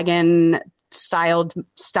dragon styled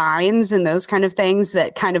steins and those kind of things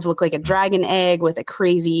that kind of look like a dragon egg with a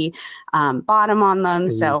crazy bottom on them.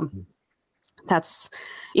 So that's,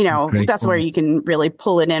 you know, that's where you can really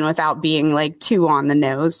pull it in without being like too on the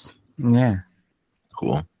nose. Yeah.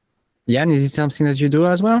 Cool. Jan, is it something that you do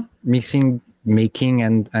as well? Making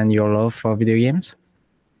and your love for video games?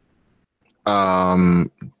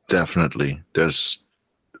 Definitely. There's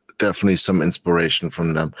definitely some inspiration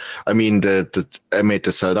from them. I mean, I made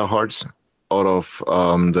the Zelda hearts out of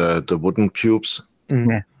the wooden cubes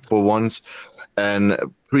for once, and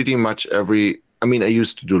pretty much I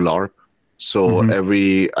used to do LARP, so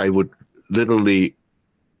I would literally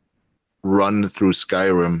run through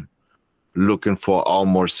Skyrim looking for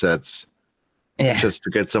armor sets. Yeah. Just to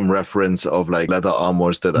get some reference of like leather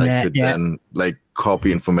armors that I could then like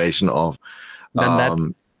copy information of.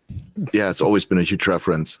 It's always been a huge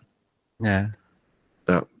reference. Yeah.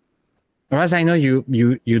 Whereas I know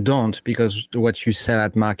you don't, because what you sell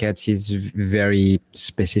at markets is very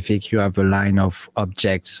specific. You have a line of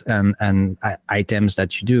objects and items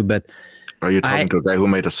that you do. But are you talking to a guy who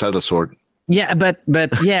made a Zelda sword? Yeah, but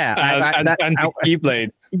yeah, and the Keyblade.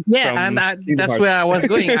 Yeah, and that's where I was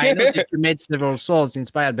going. I know that you made several swords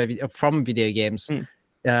inspired from video games.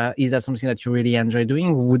 Is that something that you really enjoy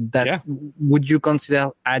doing? Would you consider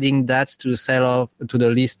adding that to the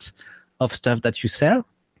list of stuff that you sell?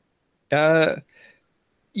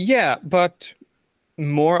 Yeah, but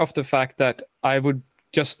more of the fact that I would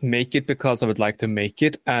just make it because I would like to make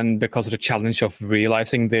it, and because of the challenge of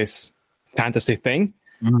realizing this fantasy thing.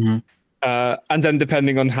 And then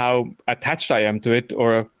depending on how attached I am to it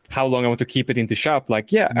or how long I want to keep it in the shop,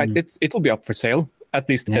 like, it'll be up for sale, at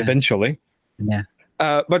least eventually. Yeah.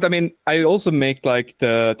 But I mean, I also make like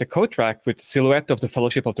the coat rack with silhouette of the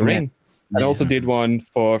Fellowship of the Ring. I also did one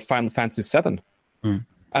for Final Fantasy VII.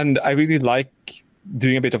 And I really like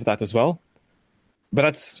doing a bit of that as well. But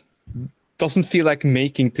that doesn't feel like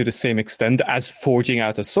making to the same extent as forging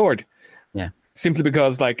out a sword. Yeah. Simply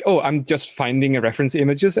because, like, I'm just finding a reference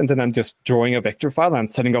images and then I'm just drawing a vector file and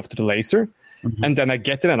sending off to the laser. And then I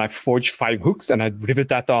get it and I forge 5 hooks and I rivet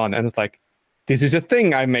that on. And it's like, this is a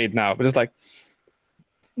thing I made now. But it's like,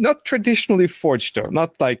 not traditionally forged though,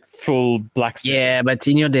 not like full blacksmith. Yeah, but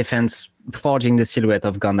in your defense, forging the silhouette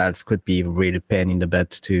of Gandalf could be really pain in the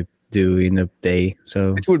butt to do in a day.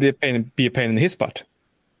 So it would be a pain in his butt.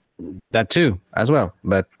 That too, as well.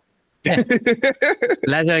 But yeah.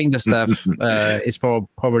 Lasering the stuff is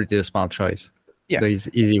probably the smart choice. Yeah, the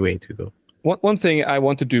easy way to go. One thing I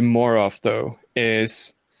want to do more of though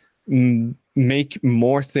is make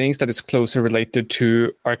more things that is closer related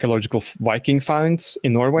to archaeological Viking finds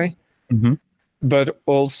in Norway, but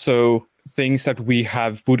also things that we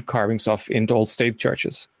have wood carvings of in the old stave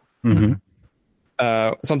churches.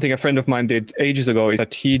 Something a friend of mine did ages ago is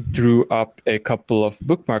that he drew up a couple of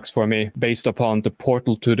bookmarks for me based upon the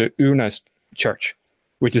portal to the Urnes church,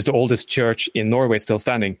 which is the oldest church in Norway still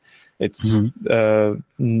standing. It's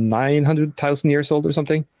 900,000 years old or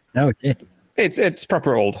something. Okay. It's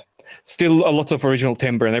proper old. Still a lot of original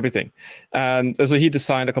timber and everything. And so he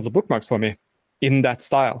designed a couple of bookmarks for me in that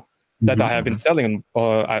style that I have been selling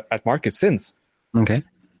at market since. Okay.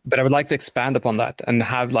 But I would like to expand upon that and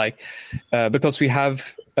have because we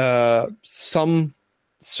have some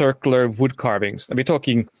circular wood carvings. We're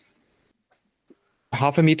talking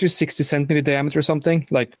 0.5 meter, 60 centimeter diameter or something,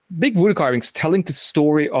 like big wood carvings telling the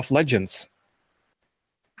story of legends.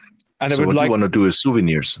 And so what you want to do is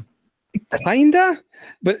souvenirs. Kinda,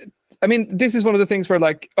 but I mean, this is one of the things where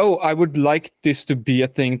I would like this to be a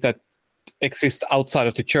thing that exists outside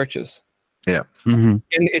of the churches. Yeah. Mm-hmm.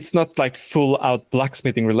 And it's not full out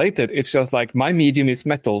blacksmithing related. It's just my medium is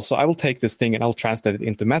metal. So I will take this thing and I'll translate it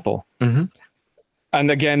into metal. Mm-hmm. And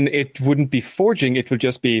again, it wouldn't be forging. It will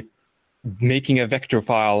just be making a vector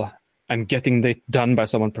file and getting it done by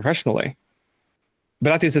someone professionally. But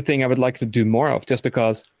that is a thing I would like to do more of, just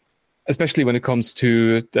because, especially when it comes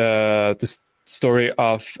to the story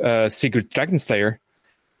of Sigurd Dragonslayer,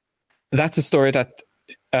 that's a story that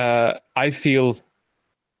I feel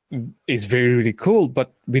is very, really cool,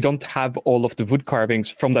 but we don't have all of the wood carvings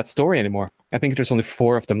from that story anymore. I think there's only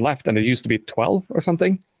 4 of them left, and there used to be 12 or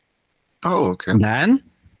something. Oh, okay. Dan?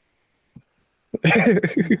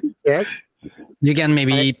 Yes? You can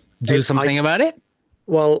maybe do something about it?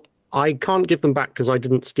 Well, I can't give them back because I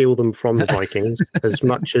didn't steal them from the Vikings, as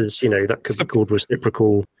much as, that could be called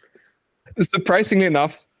reciprocal. Surprisingly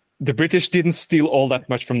enough, the British didn't steal all that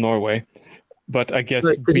much from Norway, but I guess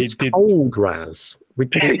we it's did. Cold, Raz. We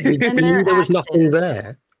knew there was nothing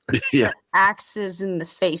there. Yeah. Axes in the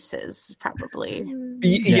faces, probably.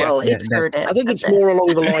 Yes. Well, I think it's more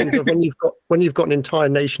along the lines of when you've got an entire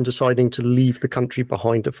nation deciding to leave the country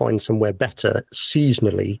behind to find somewhere better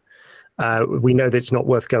seasonally. We know that it's not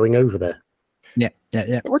worth going over there. Yeah.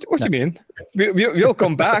 What do you mean? We'll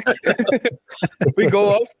come back. We go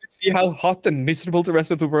off to see how hot and miserable the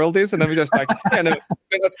rest of the world is, and then we just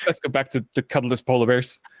let's go back to the cuddleless polar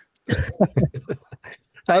bears.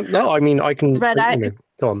 No, I mean I can. Red,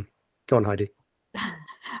 Go on, Heidi.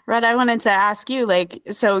 Red, I wanted to ask you,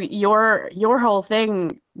 so your whole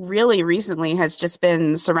thing really recently has just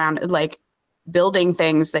been surrounded building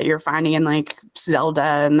things that you're finding in Zelda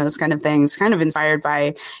and those kind of things, kind of inspired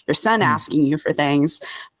by your son asking you for things.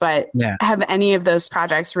 But have any of those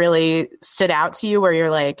projects really stood out to you where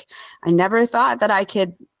you're I never thought that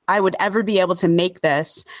I would ever be able to make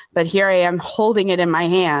this, but here I am holding it in my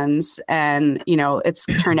hands, and it's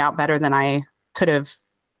turned out better than I could have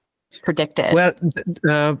predicted? Well,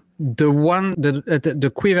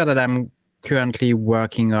 the quiver that I'm currently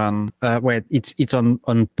working on, it's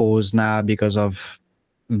on pause now because of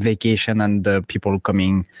vacation and the people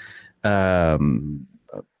coming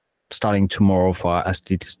starting tomorrow for at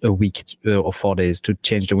least a week or 4 days to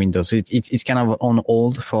change the windows. So it's kind of on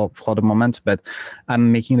hold for the moment, but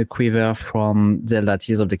I'm making the quiver from Zelda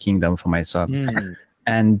Tears of the Kingdom for my son.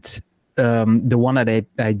 And the one that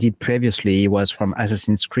I did previously was from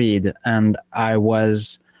Assassin's Creed, and I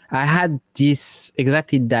had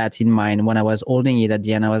exactly that in mind when I was holding it at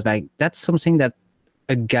the end. I was like, that's something that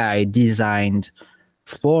a guy designed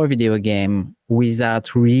for a video game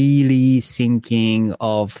without really thinking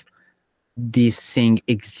of this thing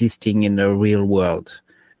existing in the real world.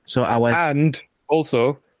 So I was... And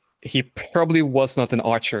also, he probably was not an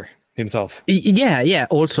archer himself. Yeah,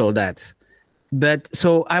 also that. But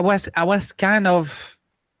so I was kind of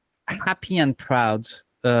happy and proud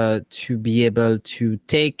to be able to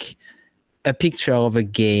take a picture of a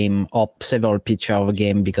game or several pictures of a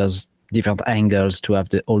game, because different angles to have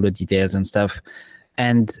all the details and stuff,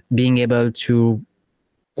 and being able to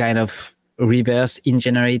kind of reverse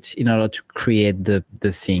engineer in order to create the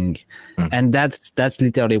thing. And that's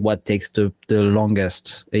literally what takes the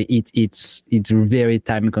longest. It's very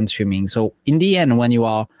time consuming. So in the end,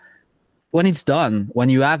 when it's done, when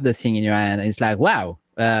you have the thing in your hand, it's like, wow,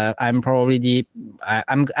 I'm probably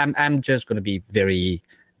I'm just going to be very,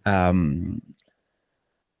 I'm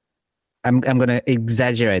going to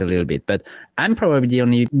exaggerate a little bit, but I'm probably the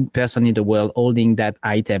only person in the world holding that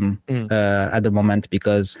item at the moment,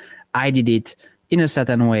 because I did it in a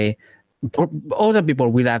certain way. Other people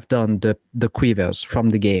will have done the quivers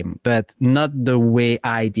from the game, but not the way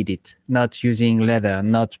I did it. Not using leather,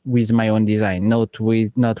 not with my own design, not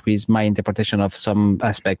with my interpretation of some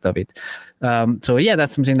aspect of it. So yeah,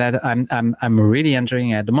 that's something that I'm really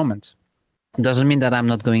enjoying at the moment. Doesn't mean that I'm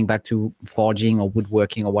not going back to forging or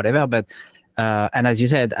woodworking or whatever, but And as you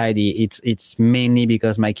said, Heidi, it's mainly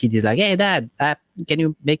because my kid is like, hey, Dad, can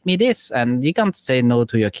you make me this? And you can't say no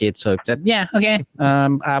to your kid. So yeah, okay,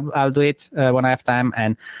 I'll do it when I have time.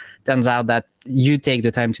 And turns out that you take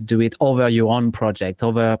the time to do it over your own project,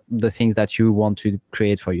 over the things that you want to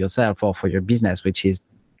create for yourself or for your business, which is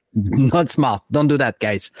not smart. Don't do that,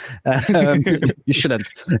 guys. You shouldn't.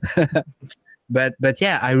 But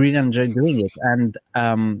yeah, I really enjoy doing it, and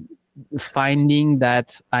finding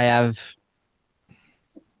that I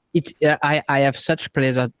have such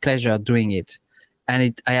pleasure doing it, and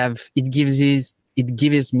it gives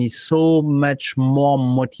me so much more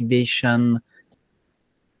motivation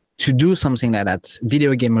to do something like that,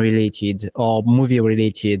 video game related or movie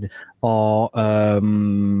related or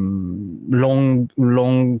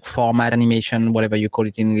long format animation, whatever you call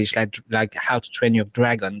it in English, like How to Train Your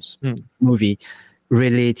Dragons movie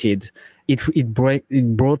related. It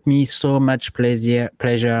brought me so much pleasure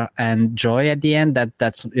and joy at the end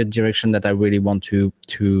that's a direction that I really want to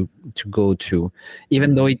go to,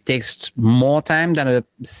 even though it takes more time than a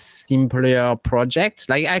simpler project.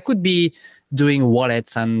 Like I could be doing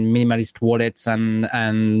wallets and minimalist wallets and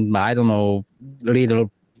I don't know,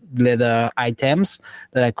 little leather items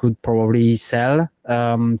that I could probably sell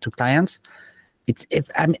to clients. It's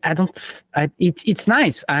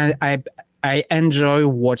nice. I enjoy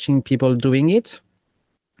watching people doing it,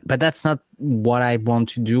 but that's not what I want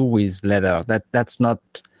to do with leather. That's not.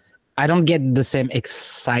 I don't get the same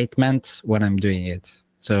excitement when I'm doing it.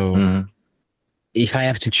 So if I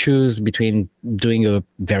have to choose between doing a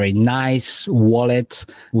very nice wallet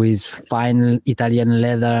with fine Italian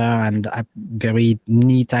leather and a very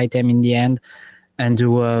neat item in the end, and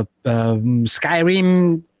do a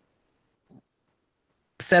Skyrim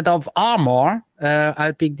set of armor,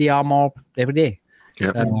 I'll pick the armor every day.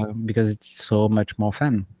 Because it's so much more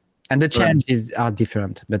fun. And the challenges are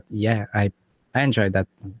different. But yeah, I enjoy that.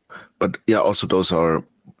 But yeah, also those are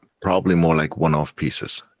probably more like one-off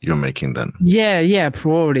pieces you're making then. Yeah,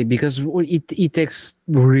 probably, because it takes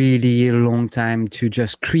really a long time to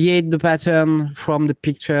just create the pattern from the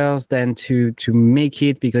pictures, then to make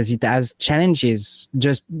it, because it has challenges.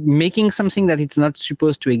 Just making something that it's not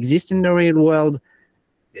supposed to exist in the real world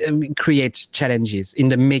creates challenges in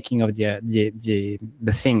the making of the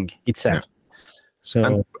thing itself. Yeah.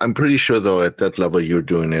 So I'm pretty sure though at that level you're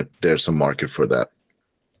doing it, there's a market for that.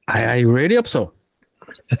 I really hope so.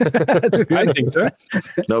 I think so.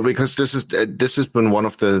 No, because this has been one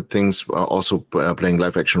of the things also playing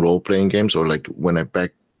live action role playing games, or like when I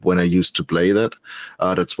used to play that.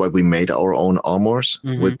 That's why we made our own armors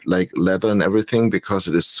with like leather and everything, because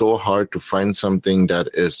it is so hard to find something that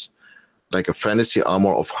is like a fantasy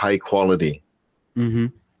armor of high quality.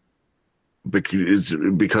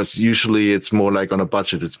 Because usually it's more like on a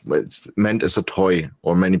budget. It's meant as a toy,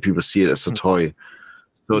 or many people see it as a toy.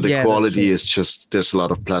 So the quality is just, there's a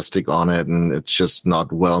lot of plastic on it, and it's just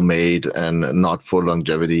not well made and not for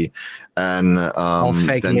longevity. And or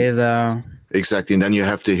fake leather. Exactly. And then you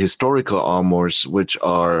have the historical armors, which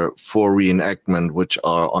are for reenactment, which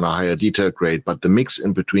are on a higher detail grade. But the mix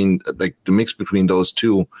between those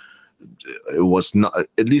two, it was not,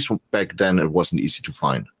 at least back then, it wasn't easy to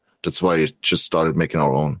find. That's why I just started making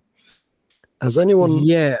our own. Has anyone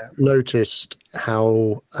noticed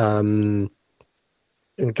how, and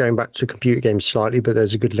going back to computer games slightly, but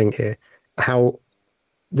there's a good link here, how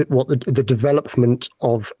the development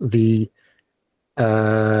of the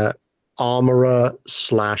armorer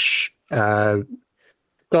slash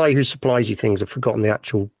guy who supplies you things, I've forgotten the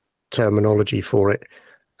actual terminology for it,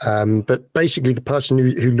 but basically the person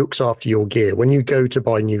who looks after your gear when you go to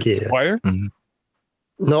buy new gear. Squire?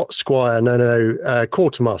 Not Squire, no,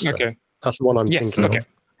 Quartermaster. Okay. That's the one I'm thinking of.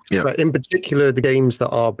 Yeah. But in particular, the games that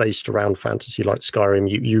are based around fantasy like Skyrim,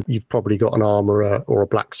 you've probably got an armorer or a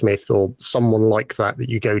blacksmith or someone like that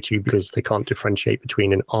you go to, because they can't differentiate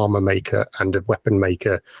between an armor maker and a weapon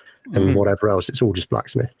maker and whatever else. It's all just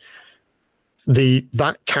blacksmith.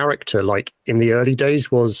 That character, like in the early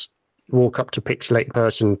days, was walk up to pixelated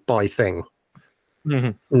person, buy thing.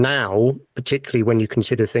 Now, particularly when you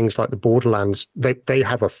consider things like the Borderlands, they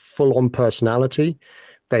have a full-on personality.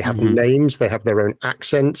 They have names. They have their own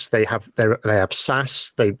accents. They have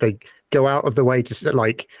sass. They go out of the way to,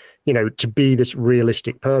 like, to be this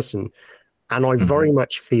realistic person. And I very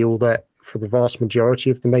much feel that for the vast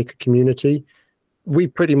majority of the maker community, we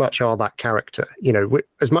pretty much are that character.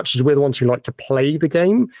 As much as we're the ones who like to play the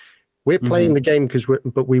game, we're playing the game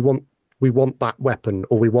but we want that weapon,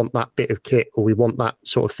 or we want that bit of kit, or we want that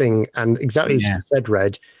sort of thing. And exactly as you said,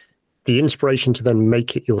 Red, the inspiration to then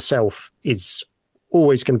make it yourself is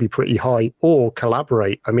always going to be pretty high, or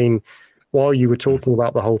collaborate. I mean, while you were talking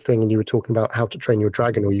about the whole thing and you were talking about How to Train Your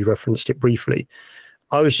Dragon, or you referenced it briefly,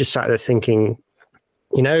 I was just sat there thinking,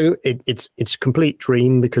 it's a complete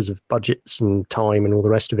dream because of budgets and time and all the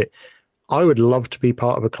rest of it. I would love to be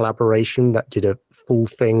part of a collaboration that did a full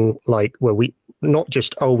thing, like where we not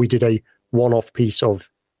just, we did a one-off piece of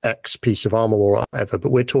X piece of armor or whatever,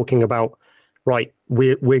 but we're talking about, right,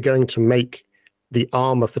 we're going to make the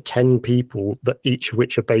armor for 10 people, that each of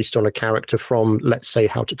which are based on a character from, let's say,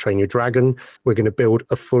 How to Train Your Dragon. We're going to build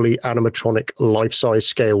a fully animatronic life-size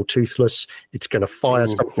scale Toothless. It's going to fire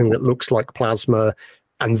something that looks like plasma,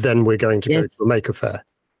 and then we're going to go to a maker fair.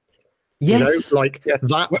 Yes.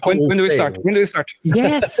 That. When do we start? When do we start?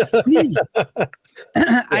 Yes, please.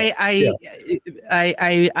 I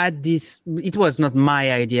had this. It was not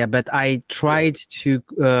my idea, but I tried to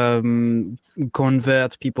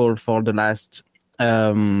convert people for the last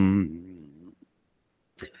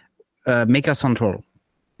Maker Central.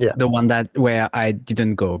 Yeah, the one where I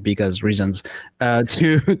didn't go because reasons.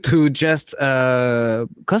 To just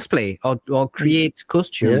cosplay or create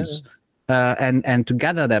costumes. And to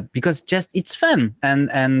gather that, because just it's fun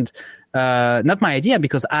and not my idea,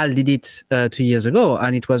 because Al did it 2 years ago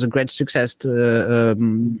and it was a great success. Full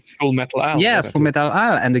Metal Al. Yeah, Full Metal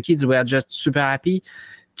Al, and the kids were just super happy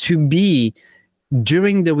to be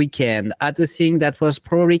during the weekend at a thing that was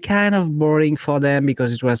probably kind of boring for them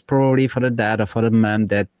because it was probably for the dad or for the mom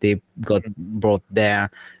that they got brought there,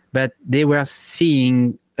 but they were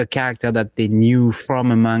seeing a character that they knew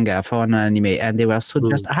from a manga, from an anime, and they were so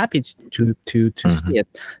just happy to see it.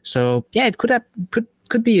 So yeah, it could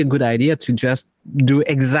be a good idea to just do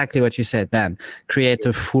exactly what you said, Dan. Create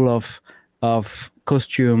a full of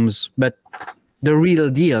costumes, but the real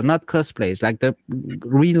deal, not cosplays, like the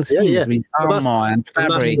real scenes with armor and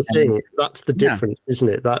fabric. That's the thing. That's the difference, isn't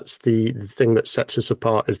it? That's the thing that sets us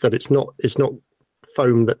apart, is that it's not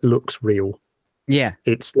foam that looks real. Yeah,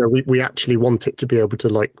 it's we actually want it to be able to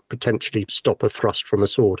like potentially stop a thrust from a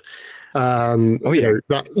sword.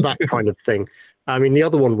 That kind of thing. I mean, the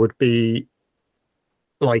other one would be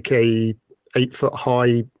like a 8-foot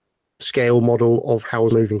high scale model of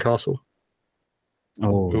Howl's Moving Castle.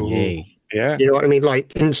 Oh, yay! Yeah, you know what I mean.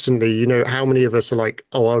 Like instantly, how many of us are like,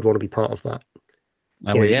 I would want to be part of that.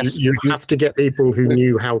 Yes, you have to get people who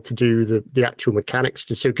knew how to do the actual mechanics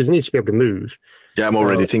because you need to be able to move. Yeah, I'm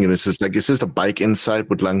already thinking is this a bike inside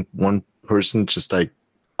with like one person just like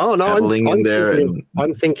pedaling in there?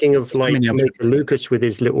 I'm thinking of like Lucas with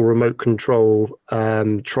his little remote control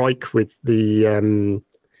trike with the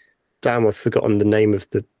damn, I've forgotten the name of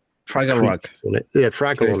the Fraggle Rock on it. Yeah,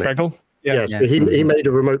 Fraggle on it. Fraggle? Yeah, so he made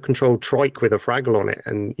a remote control trike with a Fraggle on it,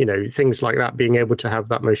 and things like that, being able to have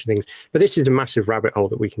that motion things. But this is a massive rabbit hole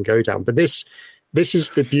that we can go down. But this is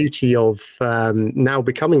the beauty of now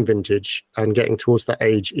becoming vintage and getting towards that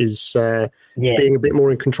age, is being a bit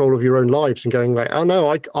more in control of your own lives and going like, oh no,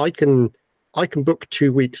 I can book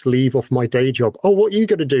 2 weeks leave off my day job. Oh, what are you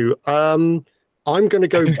going to do? I'm going to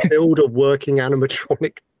go build a working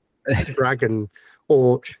animatronic dragon,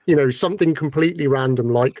 or something completely random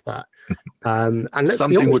like that. And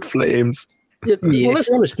something with flames. Yeah, well, let's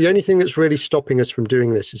be honest. The only thing that's really stopping us from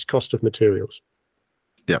doing this is cost of materials.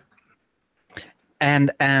 Yeah.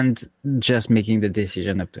 And just making the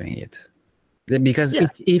decision of doing it, because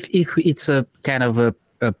if it's a kind of a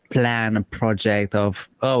plan, a project of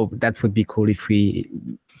that would be cool if we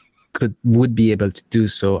would be able to do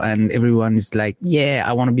so, and everyone is like, yeah,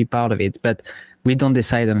 I want to be part of it, but we don't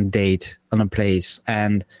decide on a date, on a place,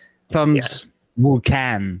 and comes who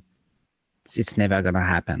can, it's never gonna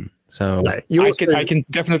happen. So I can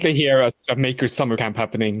definitely hear a maker summer camp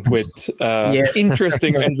happening with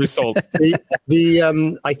interesting end results.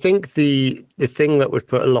 I think the thing that would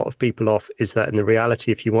put a lot of people off is that in the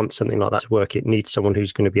reality, if you want something like that to work, it needs someone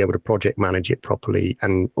who's going to be able to project manage it properly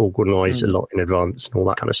and organize a lot in advance and all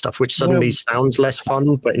that kind of stuff, which suddenly sounds less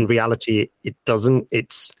fun, but in reality it doesn't.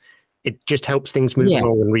 It just helps things move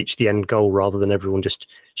along and reach the end goal, rather than everyone just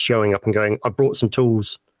showing up and going, I brought some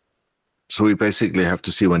tools. So we basically have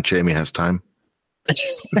to see when Jamie has time.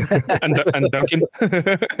 and Duncan.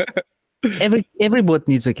 Every boat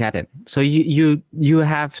needs a captain. So you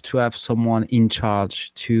have to have someone in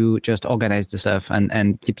charge to just organize the stuff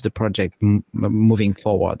and keep the project moving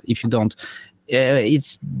forward. If you don't,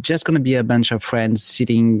 it's just going to be a bunch of friends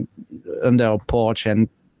sitting under a porch and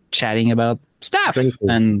chatting about stuff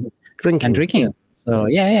and drinking. So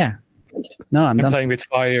yeah. No, I'm playing with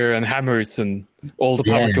fire and hammers and all the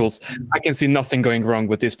power tools. I can see nothing going wrong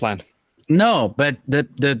with this plan. No, but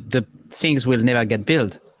the things will never get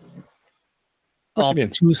built. Or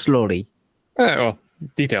too slowly. Well,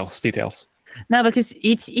 details. No, because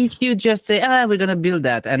if you just say, we're going to build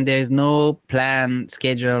that, and there is no plan,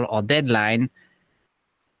 schedule, or deadline,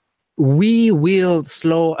 we will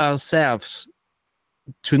slow ourselves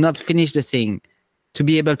to not finish the thing, to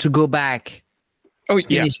be able to go back,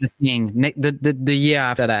 finish the thing the year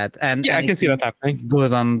after that. And I can see that happening.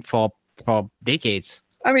 Goes on for decades.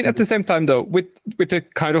 I mean, at the same time, though, with the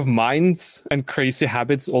kind of minds and crazy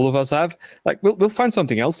habits all of us have, like we'll find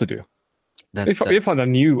something else to do. We found a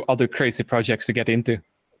new other crazy projects to get into.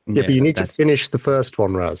 Yeah, but you need to finish the first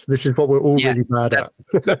one, Raz. This is what we're all really bad at.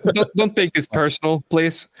 Don't take this personal,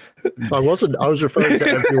 please. I wasn't. I was referring to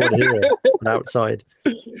everyone here and outside.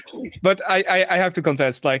 But I have to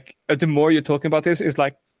confess, like, the more you're talking about this, is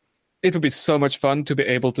like, it would be so much fun to be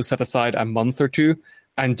able to set aside a month or two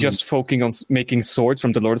and just focusing on making swords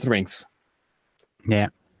from the Lord of the Rings. Yeah.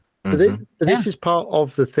 Mm-hmm. This is part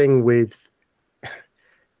of the thing with,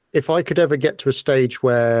 if I could ever get to a stage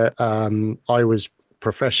where I was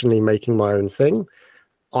professionally making my own thing,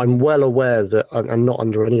 I'm well aware that I'm not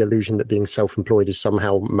under any illusion that being self-employed is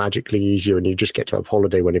somehow magically easier and you just get to have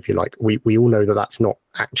holiday whenever you like. We all know that that's not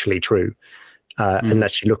actually true,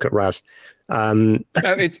 unless you look at Raz.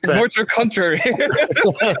 It's more to the contrary.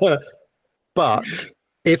 But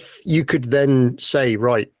if you could then say,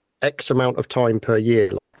 right, X amount of time per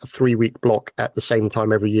year, like a 3-week block at the same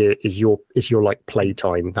time every year is your like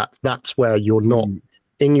playtime. That's where you're not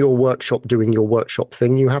in your workshop doing your workshop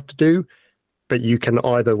thing you have to do, but you can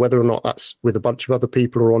either, whether or not that's with a bunch of other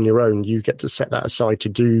people or on your own, you get to set that aside to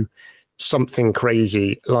do something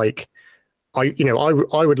crazy. Like I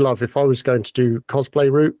would love, if I was going to do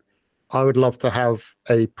cosplay route, I would love to have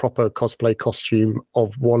a proper cosplay costume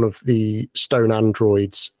of one of the stone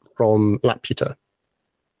androids from Laputa,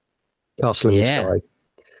 Castle in the Sky.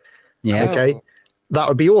 Yeah. Okay. That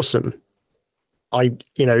would be awesome. I've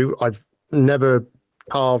never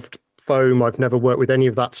carved foam. I've never worked with any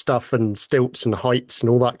of that stuff and stilts and heights and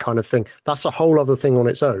all that kind of thing. That's a whole other thing on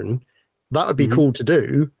its own. That would be cool to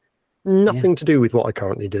do. Nothing to do with what I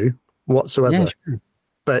currently do whatsoever. Yeah, sure.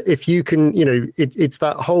 But if you can, it's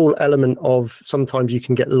that whole element of sometimes you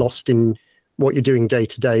can get lost in what you're doing day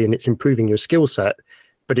to day and it's improving your skill set,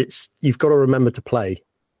 but you've got to remember to play.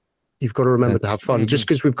 You've got to remember to have fun. Just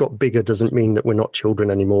because we've got bigger doesn't mean that we're not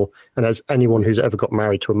children anymore. And as anyone who's ever got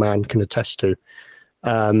married to a man can attest to,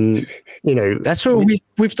 that's true.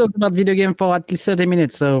 We've talked about video game for at least 30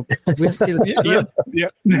 minutes, so we're still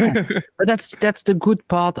But that's the good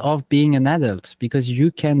part of being an adult, because you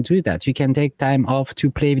can do that. You can take time off to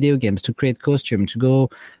play video games, to create costume, to go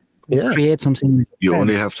create something. You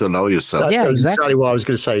only have to allow yourself. That's exactly what I was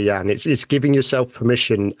going to say, Jan. It's giving yourself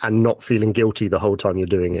permission and not feeling guilty the whole time you're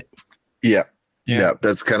doing it. Yeah.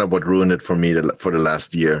 That's kind of what ruined it for me for the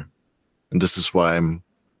last year, and this is why I'm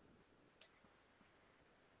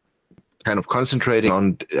kind of concentrating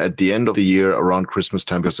on at the end of the year around Christmas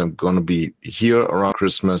time, because I'm going to be here around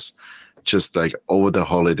Christmas, just like over the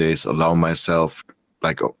holidays, allow myself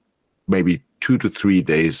like maybe 2 to 3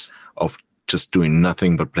 days of just doing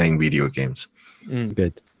nothing but playing video games.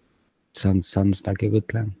 Good. Sounds like a good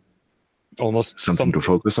plan. Almost something to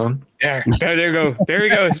focus on. There you go. There he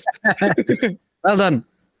goes. Well done.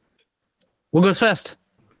 Who goes first?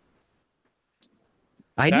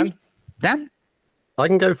 Dan? I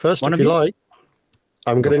can go first if you like.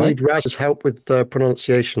 I'm going to need Raz's help with the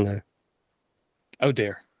pronunciation, though. Oh,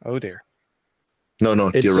 dear.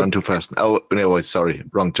 No, you run too fast. Oh, no, sorry.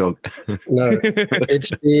 Wrong joke. No, it's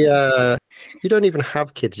the... you don't even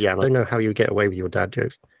have kids, Jan. I don't know how you get away with your dad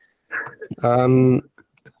jokes.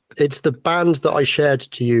 It's the band that I shared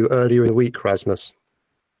to you earlier in the week, Rasmus.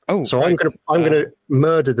 Oh, so right. I'm going to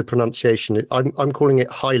murder the pronunciation. I'm calling it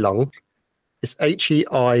Heilung. It's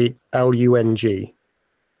Heilung.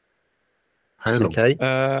 Heilung. Okay.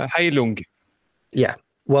 Heilung. Yeah.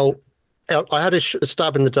 Well, I had a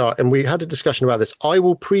stab in the dark, and we had a discussion about this. I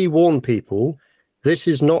will pre-warn people, this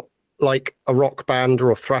is not like a rock band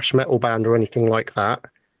or a thrash metal band or anything like that.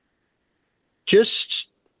 Just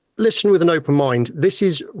listen with an open mind. This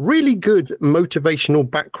is really good motivational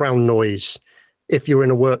background noise if you're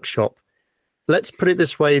in a workshop. Let's put it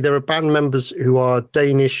this way. There are band members who are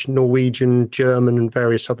Danish, Norwegian, German, and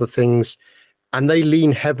various other things, and they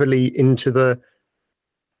lean heavily into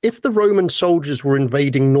if the Roman soldiers were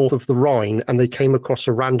invading north of the Rhine and they came across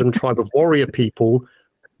a random tribe of warrior people,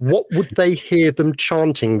 what would they hear them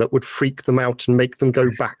chanting that would freak them out and make them go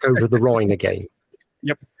back over the Rhine again?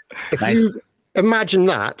 Yep. If you imagine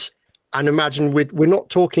that, and imagine we're not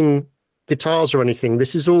talking guitars or anything.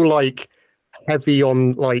 This is all like heavy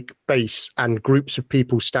on like bass and groups of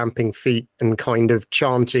people stamping feet and kind of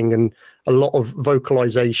chanting and a lot of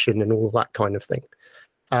vocalization and all that kind of thing.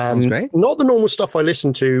 Sounds great. Not the normal stuff I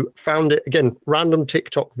listen to. Found it again, random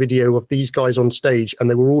TikTok video of these guys on stage, and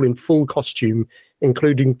they were all in full costume,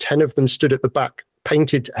 including 10 of them stood at the back,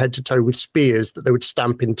 painted head to toe with spears that they would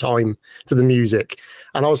stamp in time to the music.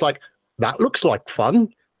 And I was like, that looks like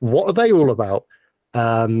fun. What are they all about?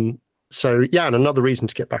 So yeah, and another reason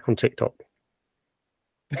to get back on TikTok.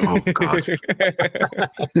 Oh God!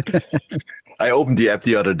 I opened the app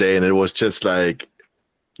the other day, and it was just like,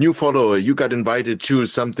 new follower, you got invited to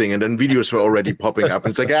something, and then videos were already popping up.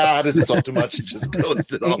 And it's like, this is all too much. You just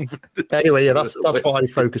closed it off. Anyway, yeah, that's what I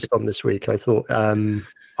focused on this week. I thought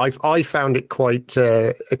I found it quite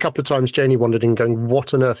a couple of times. Janie wandered in, going,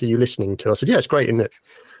 "What on earth are you listening to?" I said, "Yeah, it's great, isn't it?"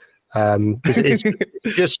 'Cause it's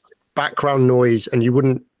just background noise, and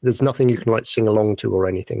there's nothing you can like sing along to or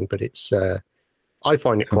anything. But it's I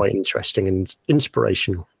find it quite interesting and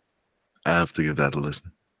inspirational. I have to give that a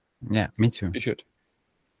listen. Yeah, me too. You should.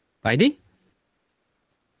 Heidi?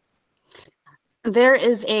 There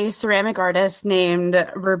is a ceramic artist named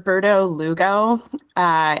Roberto Lugo.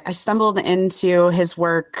 I stumbled into his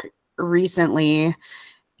work recently.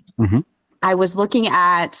 Mm-hmm. I was looking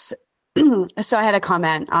at, so I had a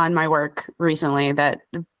comment on my work recently that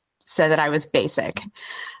said that I was basic.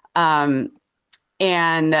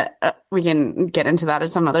 And we can get into that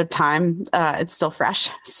at some other time. It's still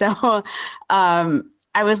fresh. So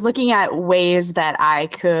I was looking at ways that I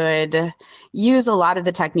could use a lot of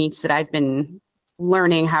the techniques that I've been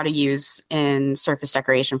learning how to use in surface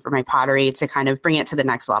decoration for my pottery to kind of bring it to the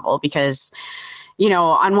next level. Because,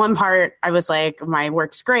 on one part, I was like, my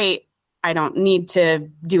work's great. I don't need to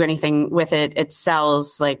do anything with it. It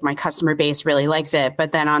sells, like my customer base really likes it.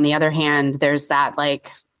 But then on the other hand, there's that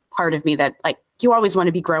like part of me that like, you always want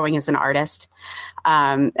to be growing as an artist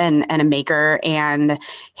and a maker. And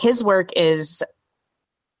his work is,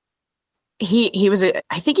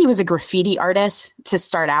 I think he was a graffiti artist to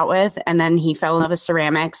start out with, and then he fell in love with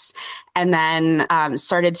ceramics, and then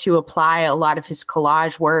started to apply a lot of his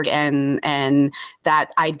collage work and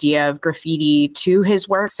that idea of graffiti to his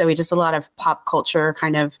work. So he does a lot of pop culture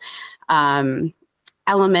kind of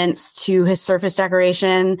elements to his surface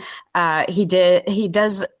decoration. He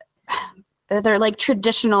does. They're like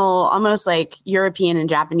traditional, almost like European and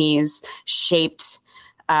Japanese shaped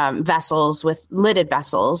vessels with lidded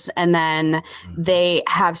vessels. And then they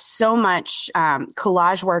have so much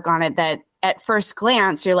collage work on it that at first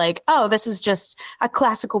glance, you're like, oh, this is just a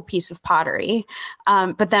classical piece of pottery.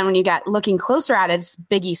 But then when you get looking closer at it, it's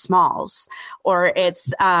Biggie Smalls, or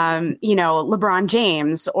it's, LeBron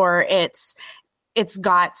James, or it's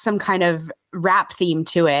got some kind of rap theme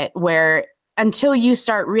to it where until you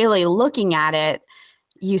start really looking at it,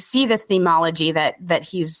 you see the themology that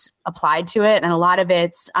he's applied to it. And a lot of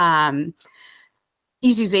it's,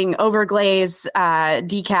 he's using overglaze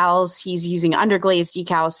decals. He's using underglaze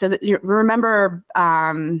decals. So that you remember,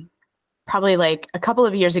 probably like a couple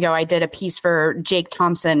of years ago, I did a piece for Jake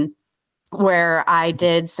Thompson where I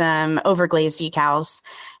did some overglaze decals,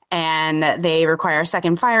 and they require a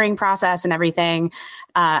second firing process and everything.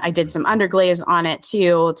 I did some underglaze on it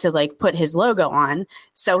too, to like put his logo on.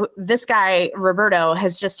 So this guy, Roberto,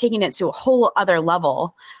 has just taken it to a whole other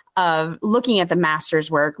level of looking at the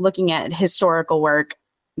master's work, looking at historical work,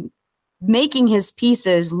 making his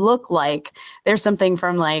pieces look like there's something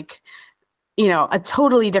from like, a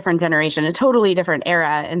totally different generation, a totally different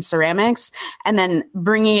era in ceramics, and then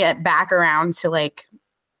bringing it back around to like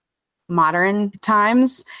modern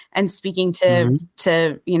times and speaking to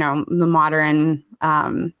the modern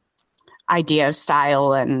idea of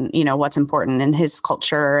style and what's important in his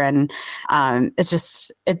culture. And it's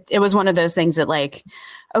just it was one of those things that like,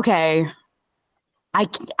 okay,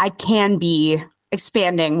 I can be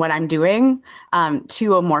expanding what I'm doing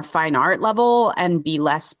to a more fine art level and be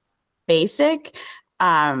less basic,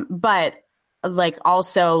 but like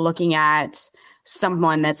also looking at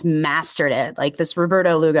someone that's mastered it, like this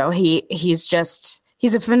Roberto Lugo. He's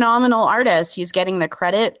a phenomenal artist. He's getting the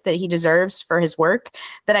credit that he deserves for his work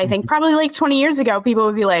that I think probably like 20 years ago, people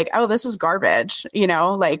would be like, oh, this is garbage.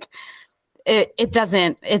 Like it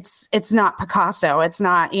doesn't, it's not Picasso. It's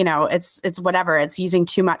not, it's whatever. It's using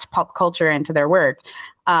too much pop culture into their work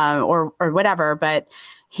or whatever. But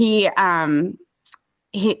he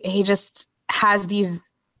just has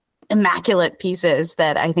these immaculate pieces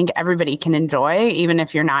that I think everybody can enjoy, even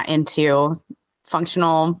if you're not into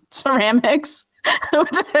functional ceramics.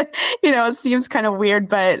 It seems kind of weird,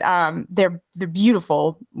 but they're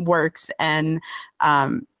beautiful works, and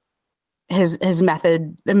his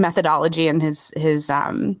methodology and his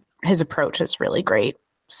approach is really great.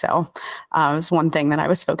 So it was one thing that I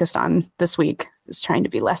was focused on this week, is trying to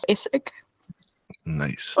be less basic.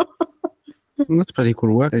 Nice. That's pretty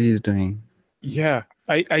cool work that he's doing. Yeah,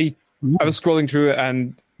 I was scrolling through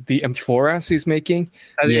and the amphoras he's making,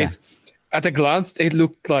 and Yeah. it's, at a glance, they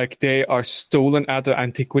look like they are stolen out of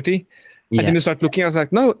antiquity. And then you start looking, I was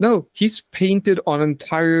like, no, he's painted on an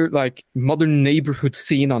entire like modern neighborhood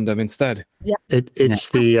scene on them instead.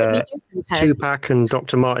 It's the Tupac and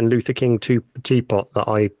Dr. Martin Luther King teapot that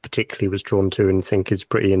I particularly was drawn to and think is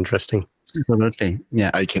pretty interesting. Absolutely.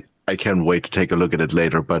 Yeah. I can't wait to take a look at it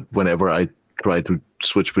later, but whenever I try to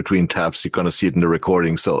switch between tabs, you're gonna see it in the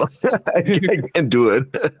recording, so I can't do it.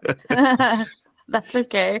 That's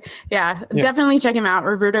okay. Yeah, definitely check him out,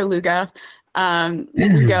 Roberto Lugo.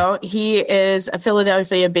 Lugo. He is a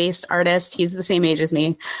Philadelphia-based artist. He's the same age as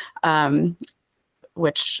me,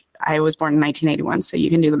 which I was born in 1981, so you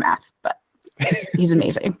can do the math. But he's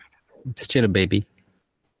amazing. Still a baby.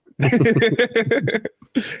 Can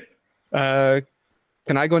I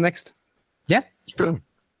go next? Yeah. Sure.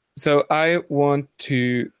 So I want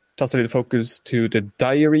to toss a little focus to the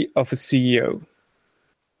Diary of a CEO,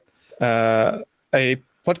 a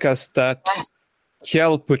podcast that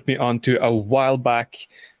Kjell put me onto a while back,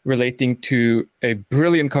 relating to a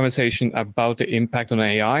brilliant conversation about the impact on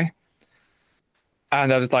AI.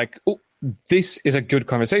 And I was like, oh, this is a good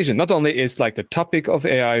conversation. Not only is like the topic of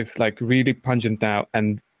AI like really pungent now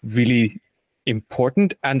and really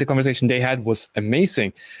important, and the conversation they had was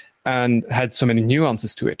amazing and had so many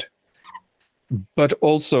nuances to it, but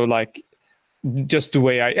also like just the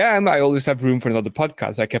way I am, I always have room for another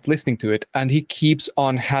podcast. I kept listening to it, and he keeps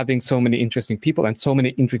on having so many interesting people and so many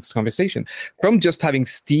interesting conversations, from just having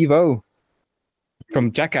Steve-O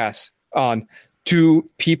from Jackass on to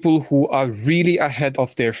people who are really ahead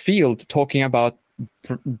of their field, talking about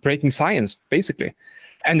breaking science, basically,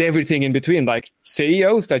 and everything in between, like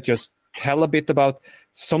CEOs that just tell a bit about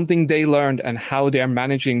something they learned and how they're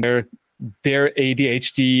managing their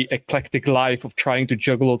ADHD eclectic life of trying to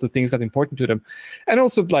juggle all the things that are important to them, and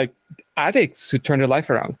also like addicts who turn their life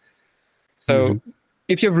around. So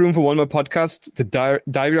if you have room for one more podcast, the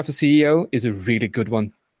Diary of a CEO is a really good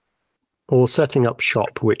one. Or Setting Up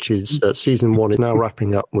Shop, which is season 1 is now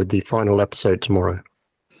wrapping up with the final episode tomorrow.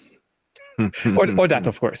 or that,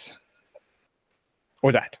 of course.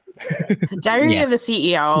 Or that. Diary of a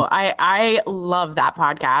CEO. I love that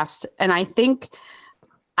podcast, and I think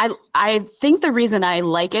the reason I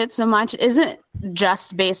like it so much isn't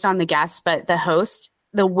just based on the guest, but the host.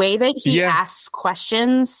 The way that he asks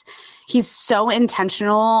questions, he's so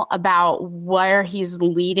intentional about where he's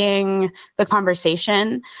leading the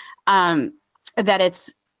conversation, that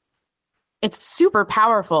it's super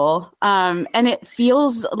powerful, and it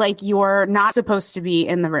feels like you're not supposed to be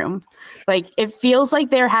in the room. Like, it feels like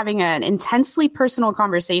they're having an intensely personal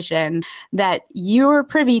conversation that you're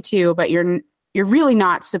privy to, but you're really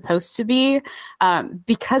not supposed to be,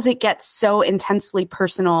 because it gets so intensely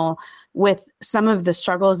personal with some of the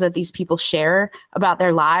struggles that these people share about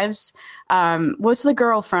their lives. What's the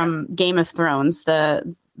girl from Game of Thrones?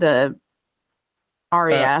 The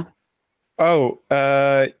Arya.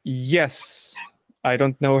 Yes. I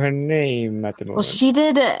don't know her name at the moment.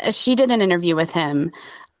 Well, she did an interview with him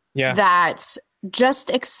that just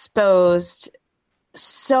exposed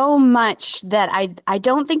so much that I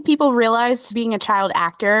don't think people realized, being a child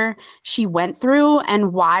actor, she went through,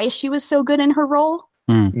 and why she was so good in her role.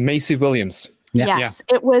 Maisie Williams. Yes,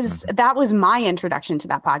 it was. That was my introduction to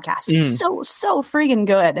that podcast. So freaking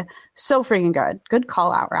good. So freaking good. Good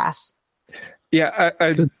call out, Ras. Yeah,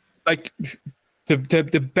 I like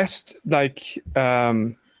the best, like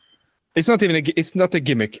it's not a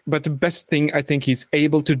gimmick, but the best thing I think he's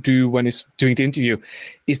able to do when he's doing the interview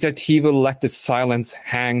is that he will let the silence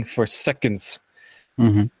hang for seconds.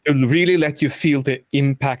 It'll really let you feel the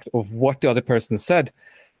impact of what the other person said,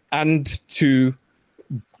 and to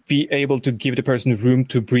be able to give the person room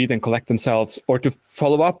to breathe and collect themselves, or to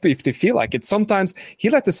follow up if they feel like it. Sometimes he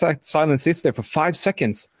let the silence sit there for 5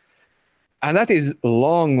 seconds, and that is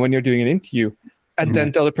long when you're doing an interview. And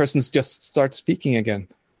then the other person just starts speaking again.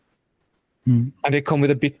 And they come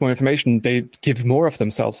with a bit more information. They give more of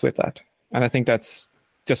themselves with that. And I think that's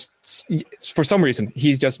just, for some reason,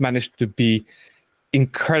 he's just managed to be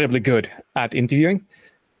incredibly good at interviewing.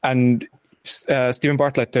 And Stephen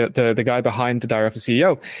Bartlett, the guy behind the Diary of a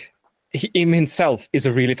CEO, him himself is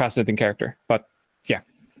a really fascinating character. But yeah,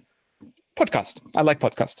 podcast. I like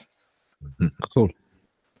podcasts. Cool.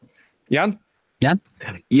 Jan? Yeah.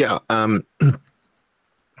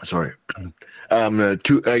 Sorry.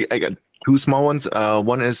 I got two small ones.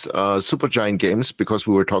 One is Supergiant Games, because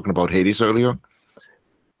we were talking about Hades earlier.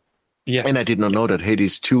 Yes. And I did not know that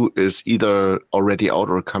Hades 2 is either already out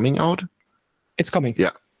or coming out. It's coming.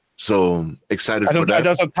 Yeah. So excited I for that.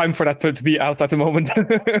 don't have time for that to be out at the moment.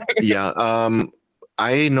 Yeah.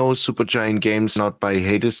 I know Supergiant Games not by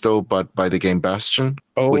Hades though, but by the game Bastion,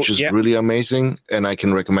 which is really amazing, and I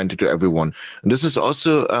can recommend it to everyone. And this is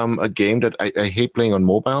also a game that I hate playing on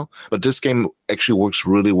mobile, but this game actually works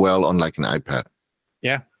really well on like an iPad.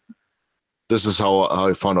 Yeah. This is how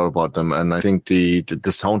I found out about them, and I think the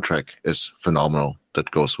soundtrack is phenomenal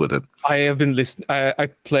that goes with it. I have been listening. I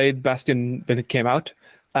played Bastion when it came out,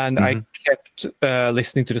 and I kept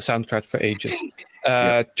listening to the soundtrack for ages.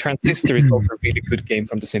 Transistor is also a really good game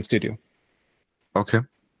from the same studio. Okay.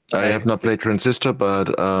 I have not played Transistor,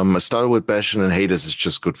 but I started with Bastion, and Hades is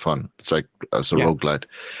just good fun. It's like as a roguelite.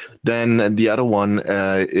 Then the other one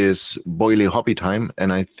is Boily Hobby Time,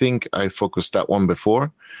 and I think I focused that one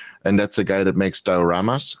before, and that's a guy that makes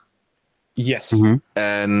dioramas. Yes.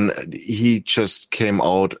 And he just came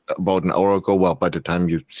out about an hour ago. Well, by the time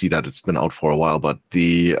you see that, it's been out for a while, but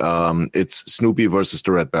it's Snoopy versus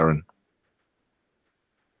the Red Baron.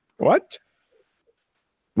 What?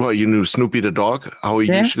 Well, you knew Snoopy the dog, how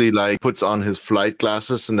he usually like puts on his flight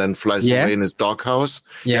glasses and then flies away in his doghouse.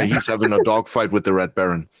 Yeah, he's having a dog fight with the Red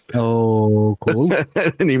Baron. Oh, cool.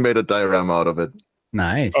 And he made a diorama out of it.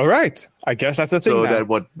 Nice. All right. I guess that's the thing. So now. that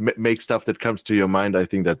what makes stuff that comes to your mind, I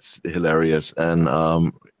think that's hilarious and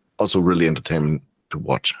also really entertaining to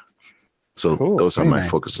watch. So those are my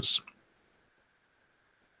focuses.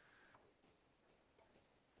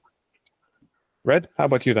 Red, how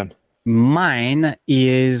about you then? Mine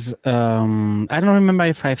is I don't remember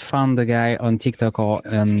if I found the guy on TikTok or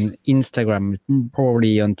on Instagram,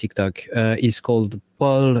 probably on TikTok. He's called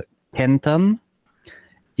Paul Kenton.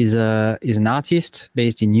 He's an artist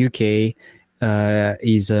based in UK.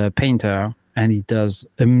 He's a painter, and he does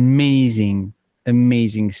amazing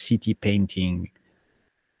city painting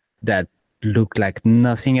that look like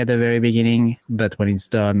nothing at the very beginning, but when it's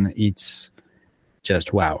done, it's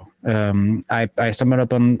just wow. I stumbled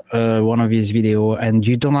upon one of his video, and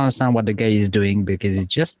you don't understand what the guy is doing because he's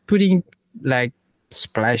just putting like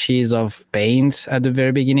splashes of paint at the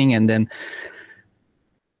very beginning, and then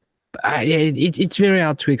it's very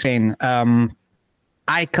hard to explain.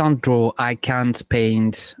 I can't draw, I can't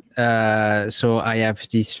paint, so I have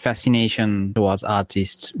this fascination towards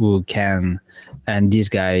artists who can, and this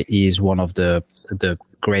guy is one of the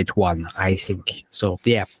great one, I think. So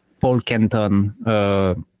yeah, Paul Kenton,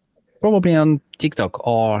 probably on TikTok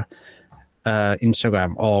or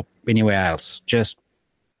Instagram or anywhere else. Just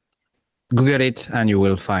Google it and you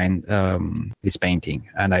will find this painting,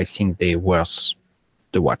 and I think they're worth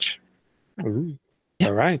the watch. Ooh. Yeah.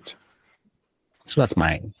 All right. So that's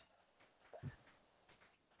mine.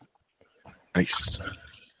 Nice.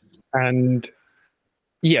 And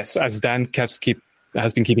yes, as Dan has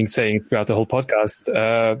been keeping saying throughout the whole podcast,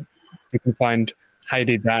 you can find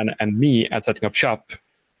Heidi, Dan, and me at Setting Up Shop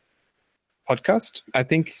podcast. I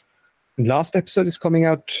think last episode is coming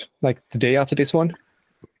out like the day after this one,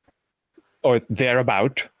 or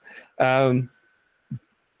thereabout.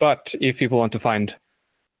 But if people want to find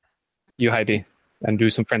you, Heidi, and do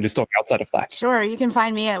some friendly stalking outside of that. Sure. You can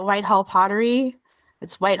find me at Whitehall Pottery.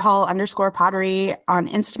 It's Whitehall_pottery on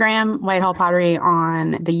Instagram, Whitehall Pottery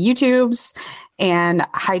on the YouTubes, and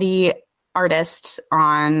Heidi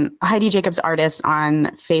Jacobs Artist on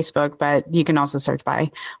Facebook. But you can also search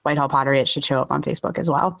by Whitehall Pottery. It should show up on Facebook as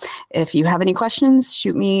well. If you have any questions,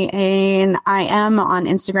 shoot me an IM on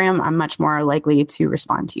Instagram. I'm much more likely to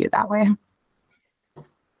respond to you that way.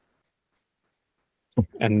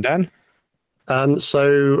 And Dan?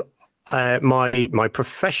 So my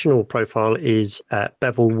professional profile is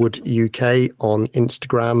Bevelwood UK on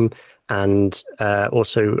Instagram, and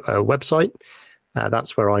also a website.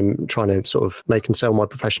 That's where I'm trying to sort of make and sell my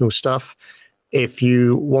professional stuff. If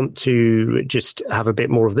you want to just have a bit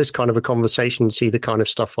more of this kind of a conversation, see the kind of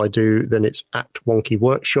stuff I do, then it's at Wonky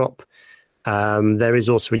Workshop. There is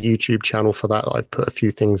also a YouTube channel for that. I've put a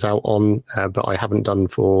few things out on, but I haven't done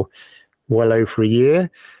for well over a year.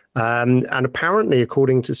 And apparently,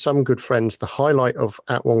 according to some good friends, the highlight of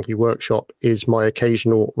at Wonky Workshop is my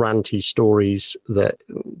occasional ranty stories that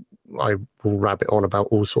I will rabbit on about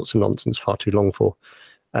all sorts of nonsense far too long for.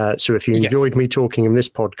 So if you enjoyed me talking in this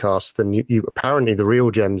podcast, then you apparently the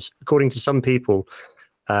real gems, according to some people,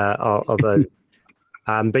 are those.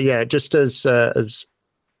 But yeah, just as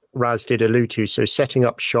Raz did allude to, so setting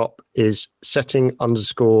up shop is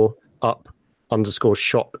setting_up_shop,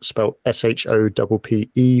 spelled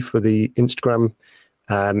SHOPPE for the Instagram.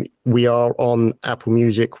 We are on Apple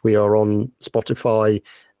Music, we are on Spotify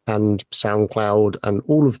and SoundCloud and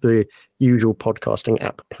all of the usual podcasting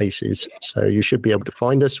app places. So you should be able to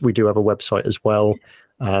find us. We do have a website as well.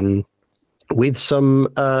 with some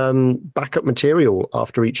backup material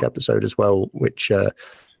after each episode as well, which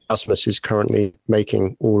Rasmus is currently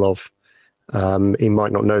making all of. He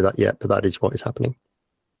might not know that yet, but that is what is happening.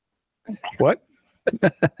 What?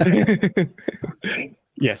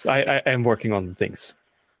 Yes, I am working on things.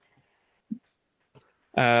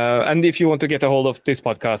 And if you want to get a hold of this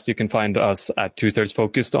podcast, you can find us at 2/3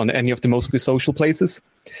 Focused on any of the mostly social places.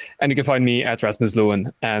 And you can find me at Rasmus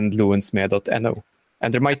Lewin and lewensmed.no.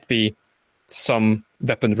 And there might be some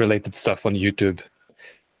weapon-related stuff on YouTube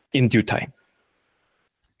in due time.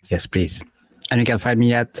 Yes, please. And you can find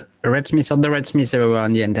me at RedSmith or the RedSmith everywhere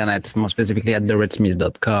on the internet, more specifically at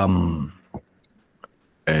theredsmith.com.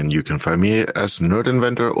 And you can find me as Nerd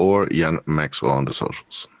Inventor or Jan Maxwell on the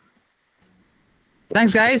socials.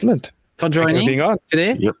 Thanks, guys, Excellent. for joining Thanks for being on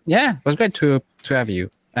today. Yep. Yeah, it was great to have you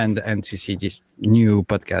and to see this new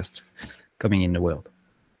podcast coming in the world.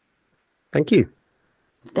 Thank you.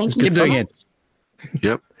 Thank you. Keep so doing much. it.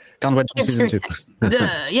 Yep. Can't wait for season 2.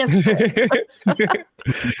 Yes.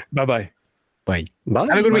 Bye-bye. Bye. Bye.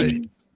 Have a good Bye. week.